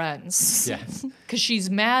daughter's friends. Yes. Because she's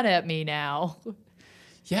mad at me now.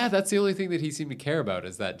 Yeah, that's the only thing that he seemed to care about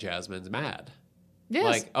is that Jasmine's mad. Yes.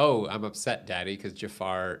 Like, oh, I'm upset, Daddy, because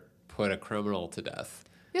Jafar put a criminal to death.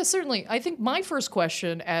 Yeah, certainly. I think my first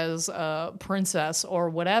question as a princess or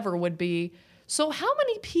whatever would be, so how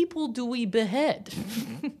many people do we behead?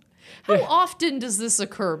 How often does this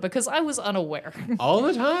occur? Because I was unaware. All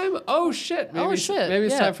the time? Oh, shit. Maybe, Maybe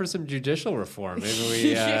it's yeah. time for some judicial reform.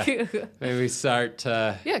 Maybe we start...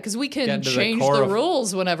 Yeah, because we Get can into the change core the of-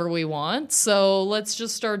 rules whenever we want. So let's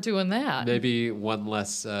just start doing that. Maybe one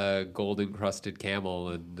less gold-encrusted camel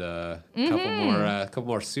and a couple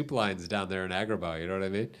more soup lines down there in Agrabah. You know what I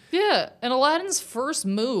mean? Yeah, and Aladdin's first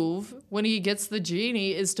move when he gets the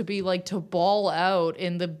genie is to be like to ball out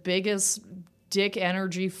in the biggest dick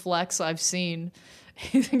energy flex I've seen.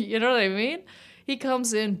 You know what I mean? He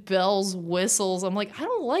comes in, bells, whistles. I'm like, I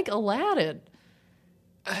don't like Aladdin.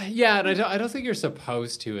 Yeah, and I don't think you're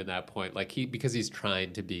supposed to in that point, like because he's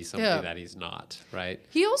trying to be somebody that he's not, right?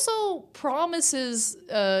 He also promises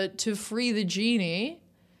to free the genie,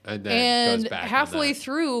 And then and goes back halfway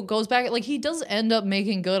through goes back. Like he does end up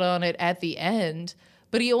making good on it at the end,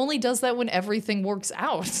 but he only does that when everything works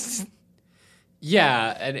out.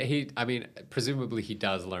 Yeah, and I mean, presumably he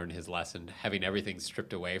does learn his lesson, having everything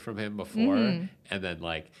stripped away from him before, and then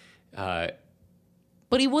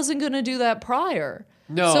but he wasn't going to do that prior.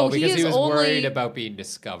 No, so because he was only, worried about being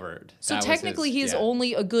discovered. So technically, he's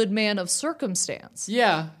only a good man of circumstance.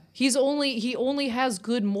 Yeah. He only has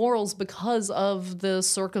good morals because of the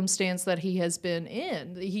circumstance that he has been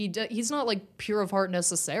in. He's not like pure of heart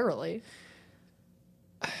necessarily.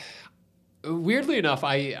 Weirdly enough,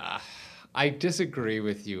 I disagree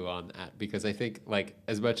with you on that because I think like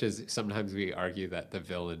as much as sometimes we argue that the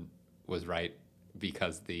villain was right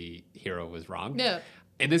because the hero was wrong. Yeah.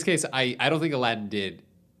 In this case, I don't think Aladdin did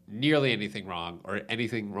nearly anything wrong or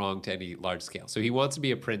anything wrong to any large scale. So he wants to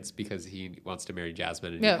be a prince because he wants to marry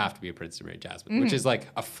Jasmine, and you have to be a prince to marry Jasmine, which is like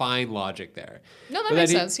a fine logic there. No, that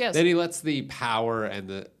makes sense, yes. Then he lets the power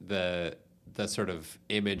and the sort of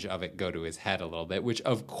image of it go to his head a little bit, which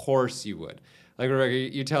of course you would. Like, Rebecca,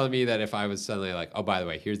 you're telling me that if I was suddenly like, oh, by the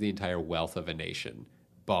way, here's the entire wealth of a nation,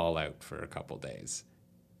 ball out for a couple days.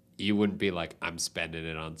 You wouldn't be like, I'm spending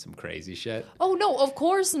it on some crazy shit. Oh, no, of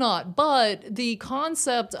course not. But the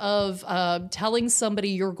concept of telling somebody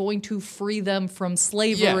you're going to free them from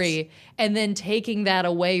slavery and then taking that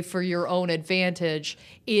away for your own advantage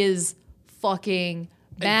is fucking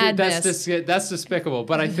madness. That's despicable.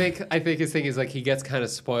 But I think his thing is like he gets kind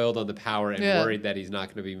of spoiled on the power and worried that he's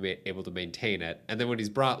not going to be able to maintain it. And then when he's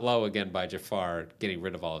brought low again by Jafar, getting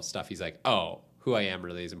rid of all his stuff, he's like, oh, who I am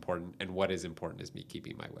really is important, and what is important is me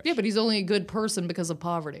keeping my wish. Yeah, but he's only a good person because of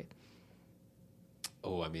poverty.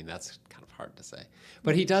 Oh, I mean, that's kind of hard to say.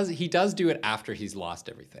 But he does do it after he's lost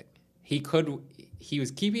everything. He was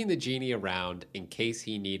keeping the genie around in case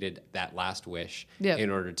he needed that last wish in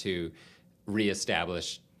order to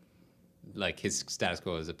reestablish like his status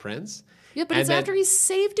quo as a prince. Yeah, but it's after he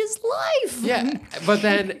saved his life. Yeah, but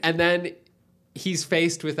then he's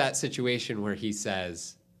faced with that situation where he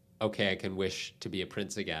says, okay, I can wish to be a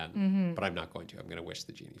prince again, but I'm not going to. I'm going to wish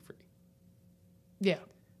the genie free. Yeah.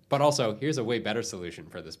 But also, here's a way better solution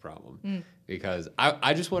for this problem. Because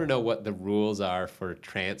I just want to know what the rules are for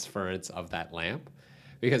transference of that lamp.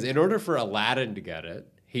 Because in order for Aladdin to get it,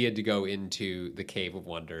 he had to go into the Cave of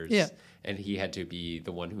Wonders. Yeah. And he had to be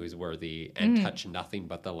the one who is worthy and touch nothing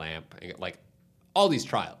but the lamp. And like, all these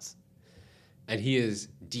trials. And he is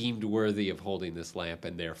deemed worthy of holding this lamp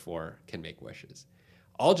and therefore can make wishes.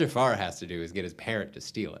 All Jafar has to do is get his parrot to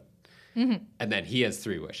steal it. And then he has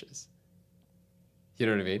 3 wishes. You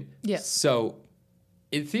know what I mean? Yes. So,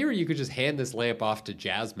 in theory, you could just hand this lamp off to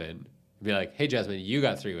Jasmine and be like, hey, Jasmine, you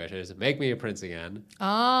got 3 wishes. Make me a prince again.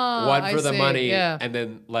 One for the money, and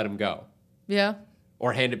then let him go. Yeah.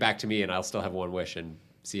 Or hand it back to me and I'll still have 1 wish and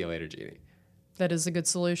see you later, genie. That is a good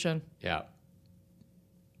solution. Yeah.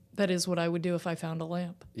 That is what I would do if I found a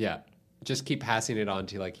lamp. Yeah. Just keep passing it on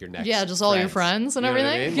to like your next just all your friends and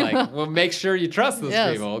everything. What I mean? Like, well, make sure you trust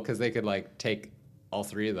those people because they could like take all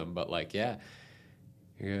 3 of them. But like, yeah,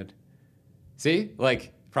 you're good. See,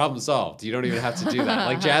 like problem solved. You don't even have to do that.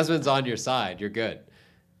 Like Jasmine's on your side. You're good.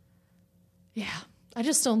 Yeah, I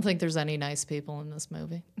just don't think there's any nice people in this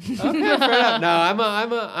movie. Okay, fair enough.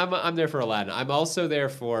 No, I'm there for Aladdin. I'm also there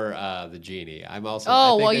for the genie. I'm also.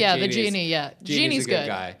 The genie. Yeah, Genie's a good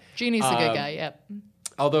guy. Genie's a good guy. Yep.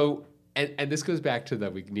 Although. And this goes back to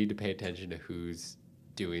that we need to pay attention to who's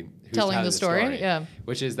telling the story. Yeah.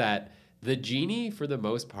 Which is that the genie, for the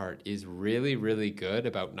most part, is really, really good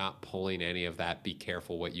about not pulling any of that be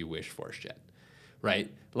careful what you wish for shit.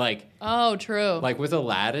 Right? Like. Oh, true. Like with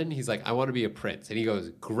Aladdin, he's like, I want to be a prince. And he goes,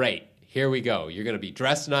 great. Here we go. You're going to be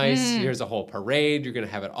dressed nice. Here's a whole parade. You're going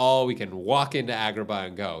to have it all. We can walk into Agrabah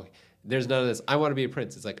and go. There's none of this. I want to be a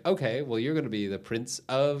prince. It's like, okay, well, you're going to be the Prince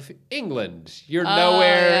of England. You're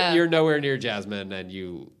nowhere near Jasmine, and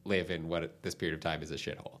you live in what this period of time is a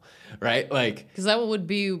shithole, right? Like, because that would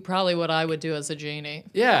be probably what I would do as a genie.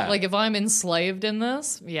 Yeah. Like if I'm enslaved in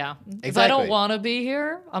this, Exactly. If I don't want to be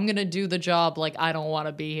here, I'm going to do the job like I don't want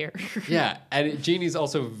to be here. Yeah, and Genie's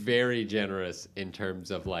also very generous in terms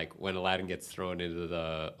of like when Aladdin gets thrown into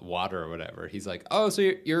the water or whatever. He's like, oh, so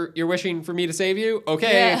you're wishing for me to save you?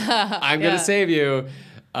 Okay. Yeah. I'm going to save you.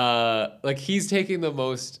 Like he's taking the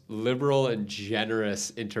most liberal and generous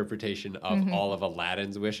interpretation of all of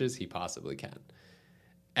Aladdin's wishes he possibly can.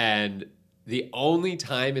 And the only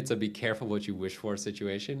time it's a be careful what you wish for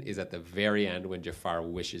situation is at the very end when Jafar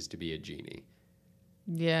wishes to be a genie.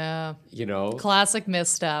 Yeah. You know? Classic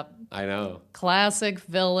misstep. I know. Classic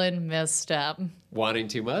villain misstep. Wanting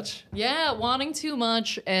too much? Yeah, wanting too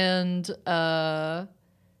much and not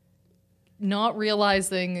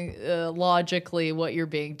realizing logically what you're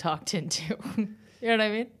being talked into. You know what I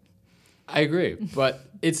mean? I agree, but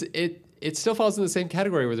it still falls in the same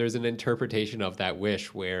category where there's an interpretation of that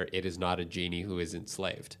wish where it is not a genie who is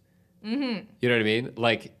enslaved. Mm-hmm. You know what I mean?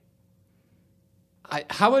 Like,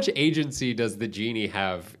 how much agency does the genie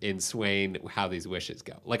have in swaying how these wishes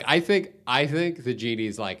go? Like, I think the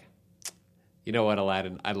genie's like, you know what,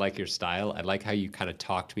 Aladdin? I like your style. I like how you kind of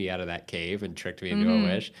talked me out of that cave and tricked me into a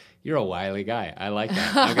wish. You're a wily guy. I like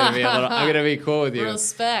that. I'm gonna be cool with you.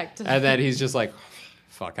 Respect. And then he's just like,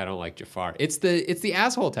 fuck, I don't like Jafar. It's the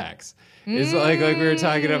asshole tax. It's like we were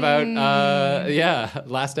talking about,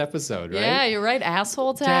 last episode, right? Yeah, you're right.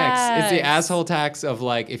 Asshole tax. It's the asshole tax of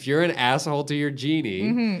like, if you're an asshole to your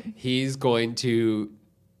genie, he's going to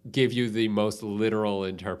give you the most literal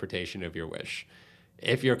interpretation of your wish.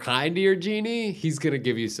 If you're kind to your genie, he's going to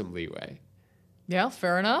give you some leeway. Yeah,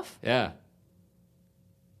 fair enough. Yeah.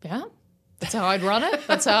 Yeah. That's how I'd run it.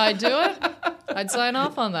 That's how I'd do it. I'd sign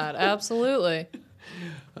off on that. Absolutely.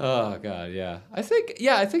 Oh God, yeah. I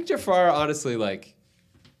think Jafar, honestly, like,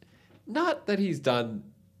 not that he's done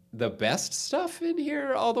the best stuff in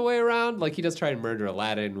here all the way around. Like, he does try and murder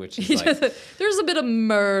Aladdin, which is like, there's a bit of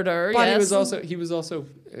murder. but yes. he was also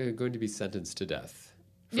going to be sentenced to death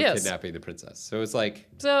for Yes. kidnapping the princess. So it's like,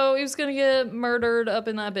 So he was gonna get murdered up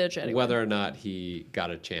in that bitch anyway. whether or not he got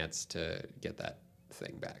a chance to get that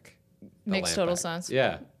thing back. The Makes lamp total back. sense.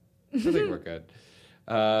 Yeah. I think we're good.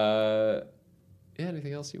 Yeah,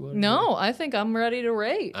 anything else you want? No, I think I'm ready to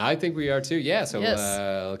rate. I think we are too. Yeah. So, Yes.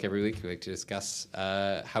 like every week, we like to discuss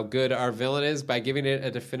how good our villain is by giving it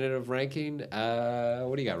a definitive ranking.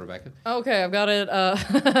 What do you got, Rebecca? Okay, I've got it.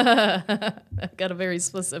 I've got a very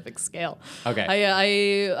specific scale. Okay.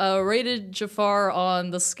 I rated Jafar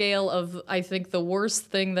on the scale of, I think, the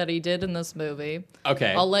worst thing that he did in this movie.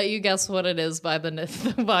 Okay. I'll let you guess what it is by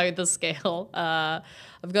the scale.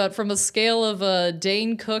 I've got from a scale of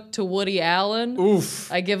Dane Cook to Woody Allen.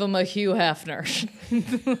 Oof. I give him a Hugh Hefner.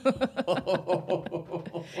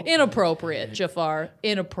 Inappropriate, Jafar.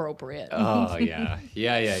 Inappropriate. Oh yeah.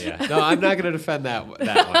 Yeah. No, I'm not going to defend that one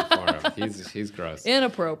for him. He's gross.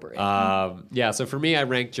 Inappropriate. Yeah. So for me, I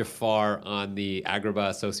ranked Jafar on the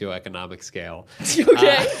Agrabah socioeconomic scale.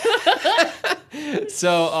 Okay.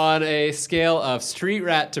 So on a scale of street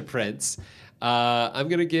rat to prince, I'm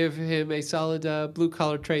going to give him a solid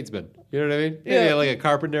blue-collar tradesman. You know what I mean? Yeah, like a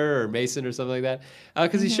carpenter or mason or something like that.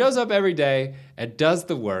 Because he shows up every day and does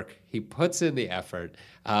the work. He puts in the effort,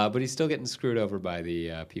 but he's still getting screwed over by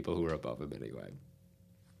the people who are above him anyway.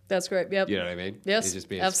 That's great. Yep. You know what I mean? Yes, He's just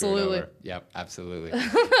being absolutely. screwed over. Yep, absolutely.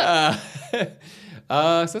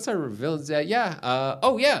 So that's our villains. So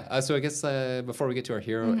I guess before we get to our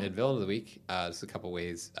hero and villain of the week, there's a couple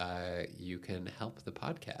ways you can help the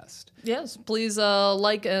podcast. Yes, please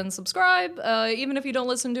like and subscribe. Even if you don't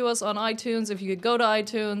listen to us on iTunes, if you could go to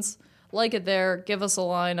iTunes, like it there, give us a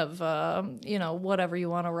line of, whatever you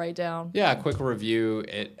want to write down. Yeah, a quick review.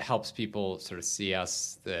 It helps people sort of see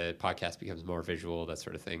us. The podcast becomes more visual, that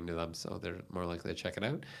sort of thing to them, so they're more likely to check it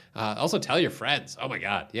out. Also, tell your friends. Oh my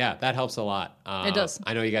God, yeah, that helps a lot. It does.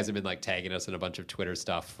 I know you guys have been like tagging us in a bunch of Twitter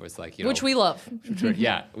stuff. It's like, Which we love.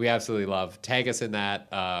 Yeah, we absolutely love. Tag us in that.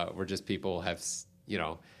 We're just people have, this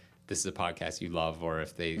is a podcast you love, or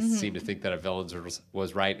if they seem to think that a villain's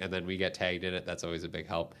was right and then we get tagged in it, that's always a big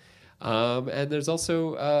help. And there's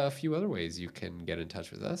also a few other ways you can get in touch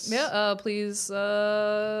with us. Yeah, please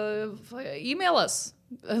email us.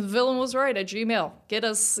 villainwasright@gmail.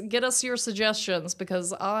 Get us your suggestions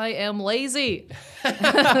because I am lazy.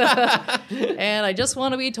 And I just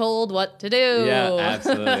want to be told what to do. Yeah,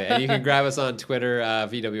 absolutely. And you can grab us on Twitter,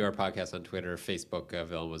 VWR Podcast on Twitter, Facebook,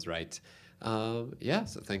 Villain Was Right.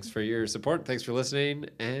 So thanks for your support. Thanks for listening.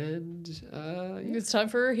 And It's time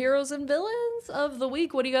for Heroes and Villains of the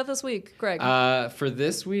Week. What do you got this week, Greg? For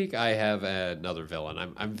this week, I have another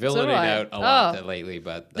villain. I'm villaining out a lot lately,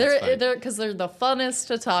 but that's fine. Because they're the funnest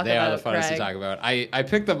to talk about. They are the funnest Greg. to talk about. I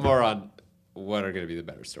picked them more on what are going to be the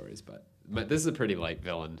better stories, but this is a pretty light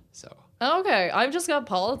villain, so. Okay, I've just got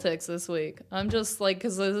politics this week. I'm just like,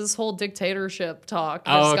 because this whole dictatorship talk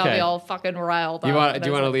just got me all fucking riled up. Do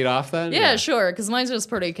you want to lead off then? Yeah, sure, because mine's just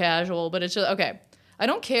pretty casual, but it's just, okay. I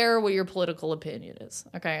don't care what your political opinion is,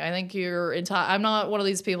 okay? I think I'm not one of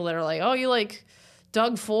these people that are like, oh, you like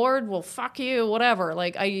Doug Ford? Well, fuck you, whatever.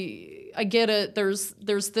 Like, I get it.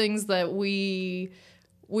 There's things that we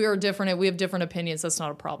are different and we have different opinions. That's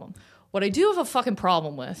not a problem. What I do have a fucking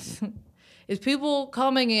problem with is people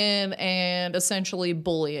coming in and essentially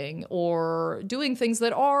bullying or doing things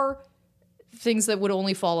that would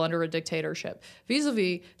only fall under a dictatorship.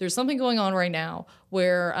 Vis-a-vis, there's something going on right now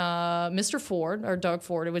where Mr. Ford, or Doug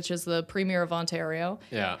Ford, which is the Premier of Ontario,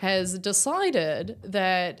 has decided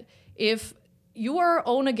that if you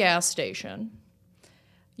own a gas station,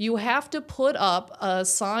 you have to put up a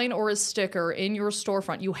sign or a sticker in your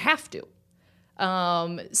storefront. You have to.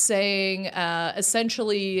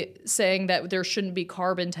 Essentially saying that there shouldn't be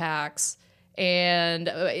carbon tax. And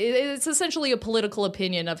it's essentially a political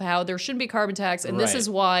opinion of how there shouldn't be carbon tax. And this is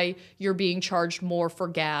why you're being charged more for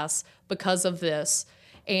gas because of this.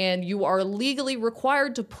 And you are legally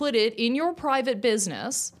required to put it in your private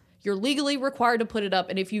business. You're legally required to put it up.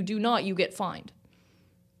 And if you do not, you get fined.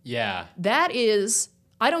 Yeah. That is,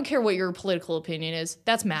 I don't care what your political opinion is.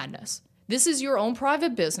 That's madness. This is your own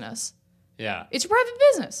private business. Yeah. It's a private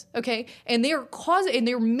business, okay? And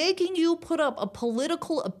they're making you put up a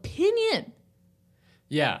political opinion.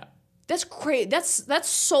 Yeah. That's crazy. That's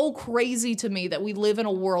so crazy to me that we live in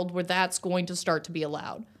a world where that's going to start to be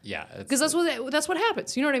allowed. Yeah. Because that's what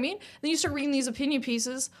happens. You know what I mean? Then you start reading these opinion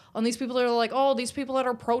pieces on these people that are like, oh, these people that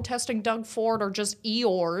are protesting Doug Ford are just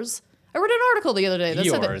Eeyores. I read an article the other day that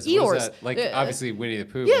said that Eeyores. Like, obviously Winnie the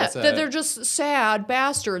Pooh. Yeah, that they're just sad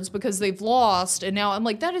bastards because they've lost. And now I'm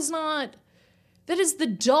like, that is the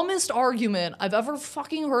dumbest argument I've ever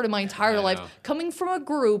fucking heard in my entire life, coming from a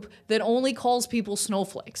group that only calls people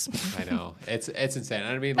snowflakes. I know. It's insane.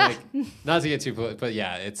 I mean, like, not to get too political, but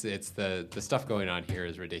yeah, it's the stuff going on here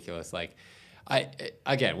is ridiculous. Like,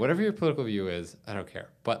 again, whatever your political view is, I don't care.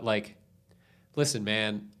 But, like, listen,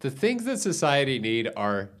 man, the things that society need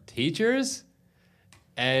are teachers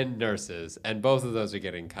and nurses, and both of those are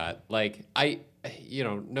getting cut. Like,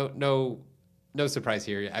 no surprise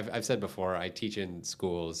here. I've said before, I teach in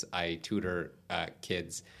schools. I tutor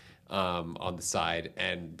kids on the side.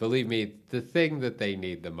 And believe me, the thing that they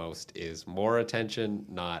need the most is more attention,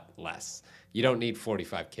 not less. You don't need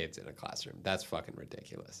 45 kids in a classroom. That's fucking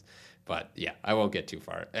ridiculous. But yeah, I won't get too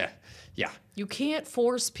far. Yeah. You can't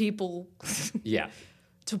force people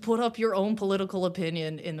to put up your own political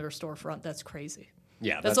opinion in their storefront. That's crazy.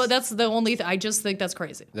 Yeah. That's the only thing. I just think that's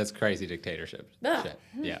crazy. That's crazy dictatorship shit.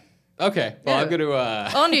 Yeah. Okay, well, I'm going to...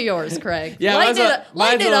 On to yours, Craig. Yeah, lighten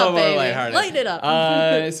it up, baby. Lighten it up.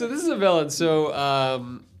 So this is a villain. So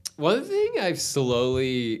one thing I've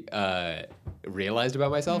slowly realized about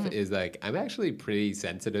myself is, like, I'm actually pretty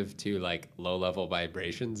sensitive to, like, low-level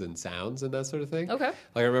vibrations and sounds and that sort of thing. Okay. Like,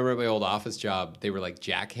 I remember at my old office job, they were, like,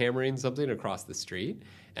 jackhammering something across the street,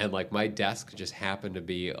 and, like, my desk just happened to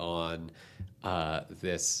be on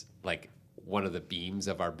this, like, one of the beams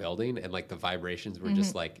of our building, and like the vibrations were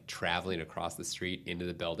just like traveling across the street into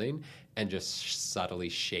the building and just subtly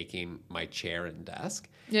shaking my chair and desk.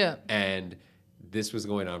 Yeah. And this was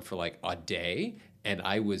going on for like a day, and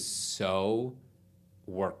I was so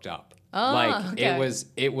worked up.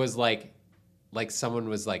 It was like someone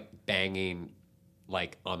was like banging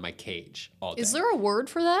like on my cage all day. Is there a word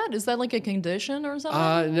for that? Is that like a condition or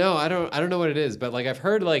something? No, I don't know what it is, but like I've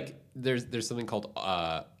heard like there's something called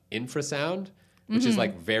infrasound, which is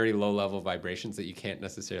like very low level vibrations that you can't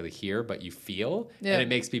necessarily hear, but you feel. Yeah. And it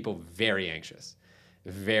makes people very anxious,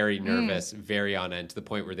 very nervous, very on end, to the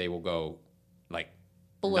point where they will go like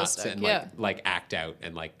ballistic, nuts and like act out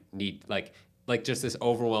and like need like just this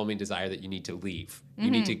overwhelming desire that you need to leave.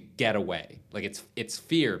 You need to get away. Like it's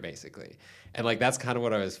fear basically. And like that's kind of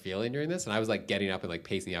what I was feeling during this. And I was like getting up and like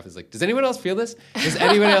pacing the office, like, does anyone else feel this? Does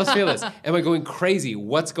anyone else feel this? Am I going crazy?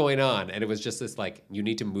 What's going on? And it was just this like, you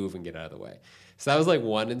need to move and get out of the way. So that was like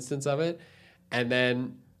one instance of it. And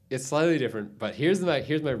then it's slightly different, but here's my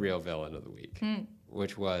real villain of the week,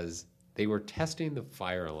 which was they were testing the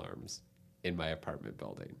fire alarms in my apartment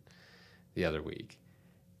building the other week.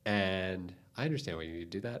 And I understand why you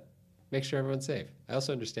need to do that. Make sure everyone's safe. I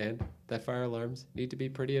also understand that fire alarms need to be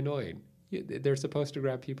pretty annoying. They're supposed to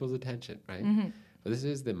grab people's attention, right? But this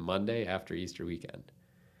is the Monday after Easter weekend.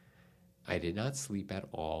 I did not sleep at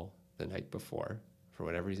all the night before. For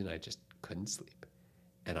whatever reason, I just couldn't sleep.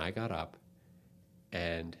 And I got up,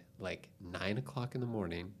 and like 9 o'clock in the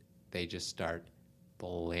morning, they just start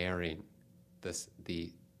blaring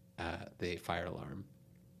the fire alarm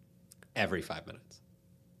every 5 minutes.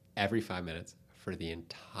 Every 5 minutes for the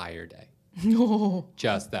entire day. No.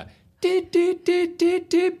 Just that.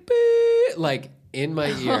 Like in my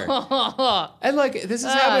ear. And like this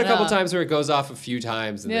has happened a couple times where it goes off a few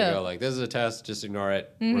times and they go like, this is a test, just ignore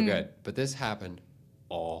it. We're good. But this happened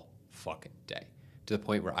all fucking day, to the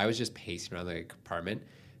point where I was just pacing around the apartment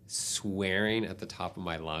swearing at the top of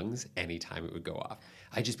my lungs anytime it would go off.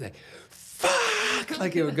 I'd just be like, fuck,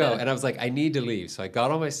 like it would go. And I was like, I need to leave. So I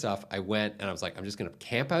got all my stuff. I went and I was like, I'm just going to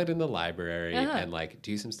camp out in the library and like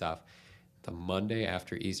do some stuff. The Monday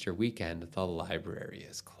after Easter weekend, the library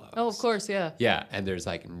is closed. Oh, of course, yeah. Yeah, and there's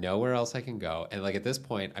like nowhere else I can go. And like at this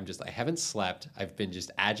point, I haven't slept. I've been just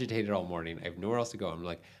agitated all morning. I have nowhere else to go. I'm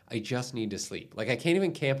like, I just need to sleep. Like I can't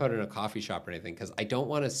even camp out in a coffee shop or anything because I don't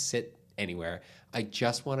want to sit anywhere. I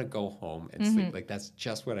just want to go home and sleep. Like that's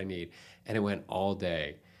just what I need. And it went all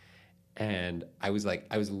day. And I was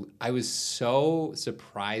so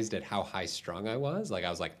surprised at how high strung I was. Like I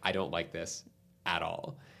was like, I don't like this at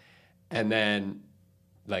all. And then,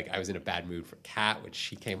 like, I was in a bad mood for Kat, which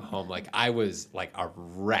she came home. Like, I was, like, a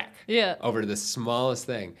wreck over the smallest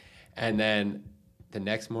thing. And then the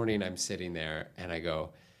next morning, I'm sitting there, and I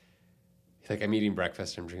go, like, I'm eating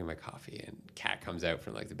breakfast, I'm drinking my coffee, and Kat comes out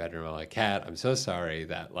from, like, the bedroom. I'm like, Kat, I'm so sorry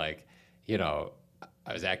that, like, you know,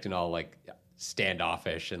 I was acting all, like,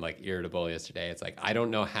 standoffish and like irritable yesterday. It's like, I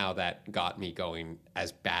don't know how that got me going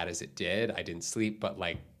as bad as it did. I didn't sleep, but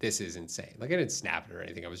like, this is insane. Like I didn't snap at her or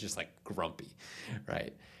anything. I was just like grumpy.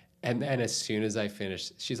 Right. And then as soon as I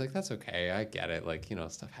finished, she's like, that's okay. I get it. Like, you know,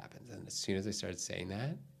 stuff happens. And as soon as I started saying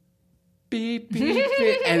that, beep, beep,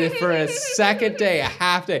 beep. And then for a second day, a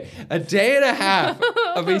half day, a day and a half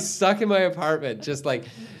of me stuck in my apartment, just like,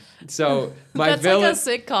 so my That's villain, like a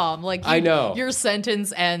sitcom. Like I know your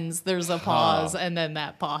sentence ends, there's a pause, and then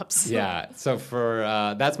that pops. Yeah. So for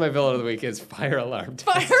that's my villain of the week is fire alarm.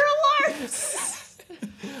 Fire alarms.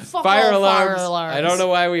 Fire alarms. I don't know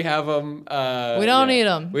why we have them. We don't need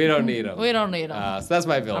them. We don't need them. We don't need them. So that's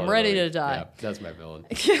my villain. I'm ready to die. Yeah, that's my villain.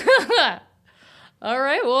 All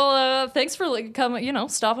right. Well, thanks for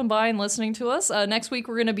stopping by and listening to us. Next week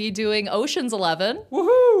we're going to be doing Ocean's 11.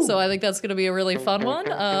 Woohoo! So I think that's going to be a really fun one.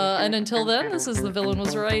 And until then, this is The Villain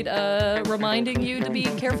Was Right, reminding you to be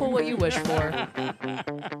careful what you wish for.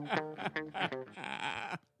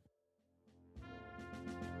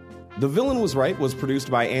 The Villain Was Right was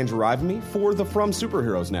produced by Andrew Ivamy for the From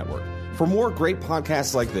Superheroes Network. For more great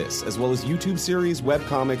podcasts like this, as well as YouTube series,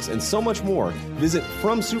 webcomics, and so much more, visit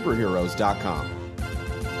FromSuperheroes.com.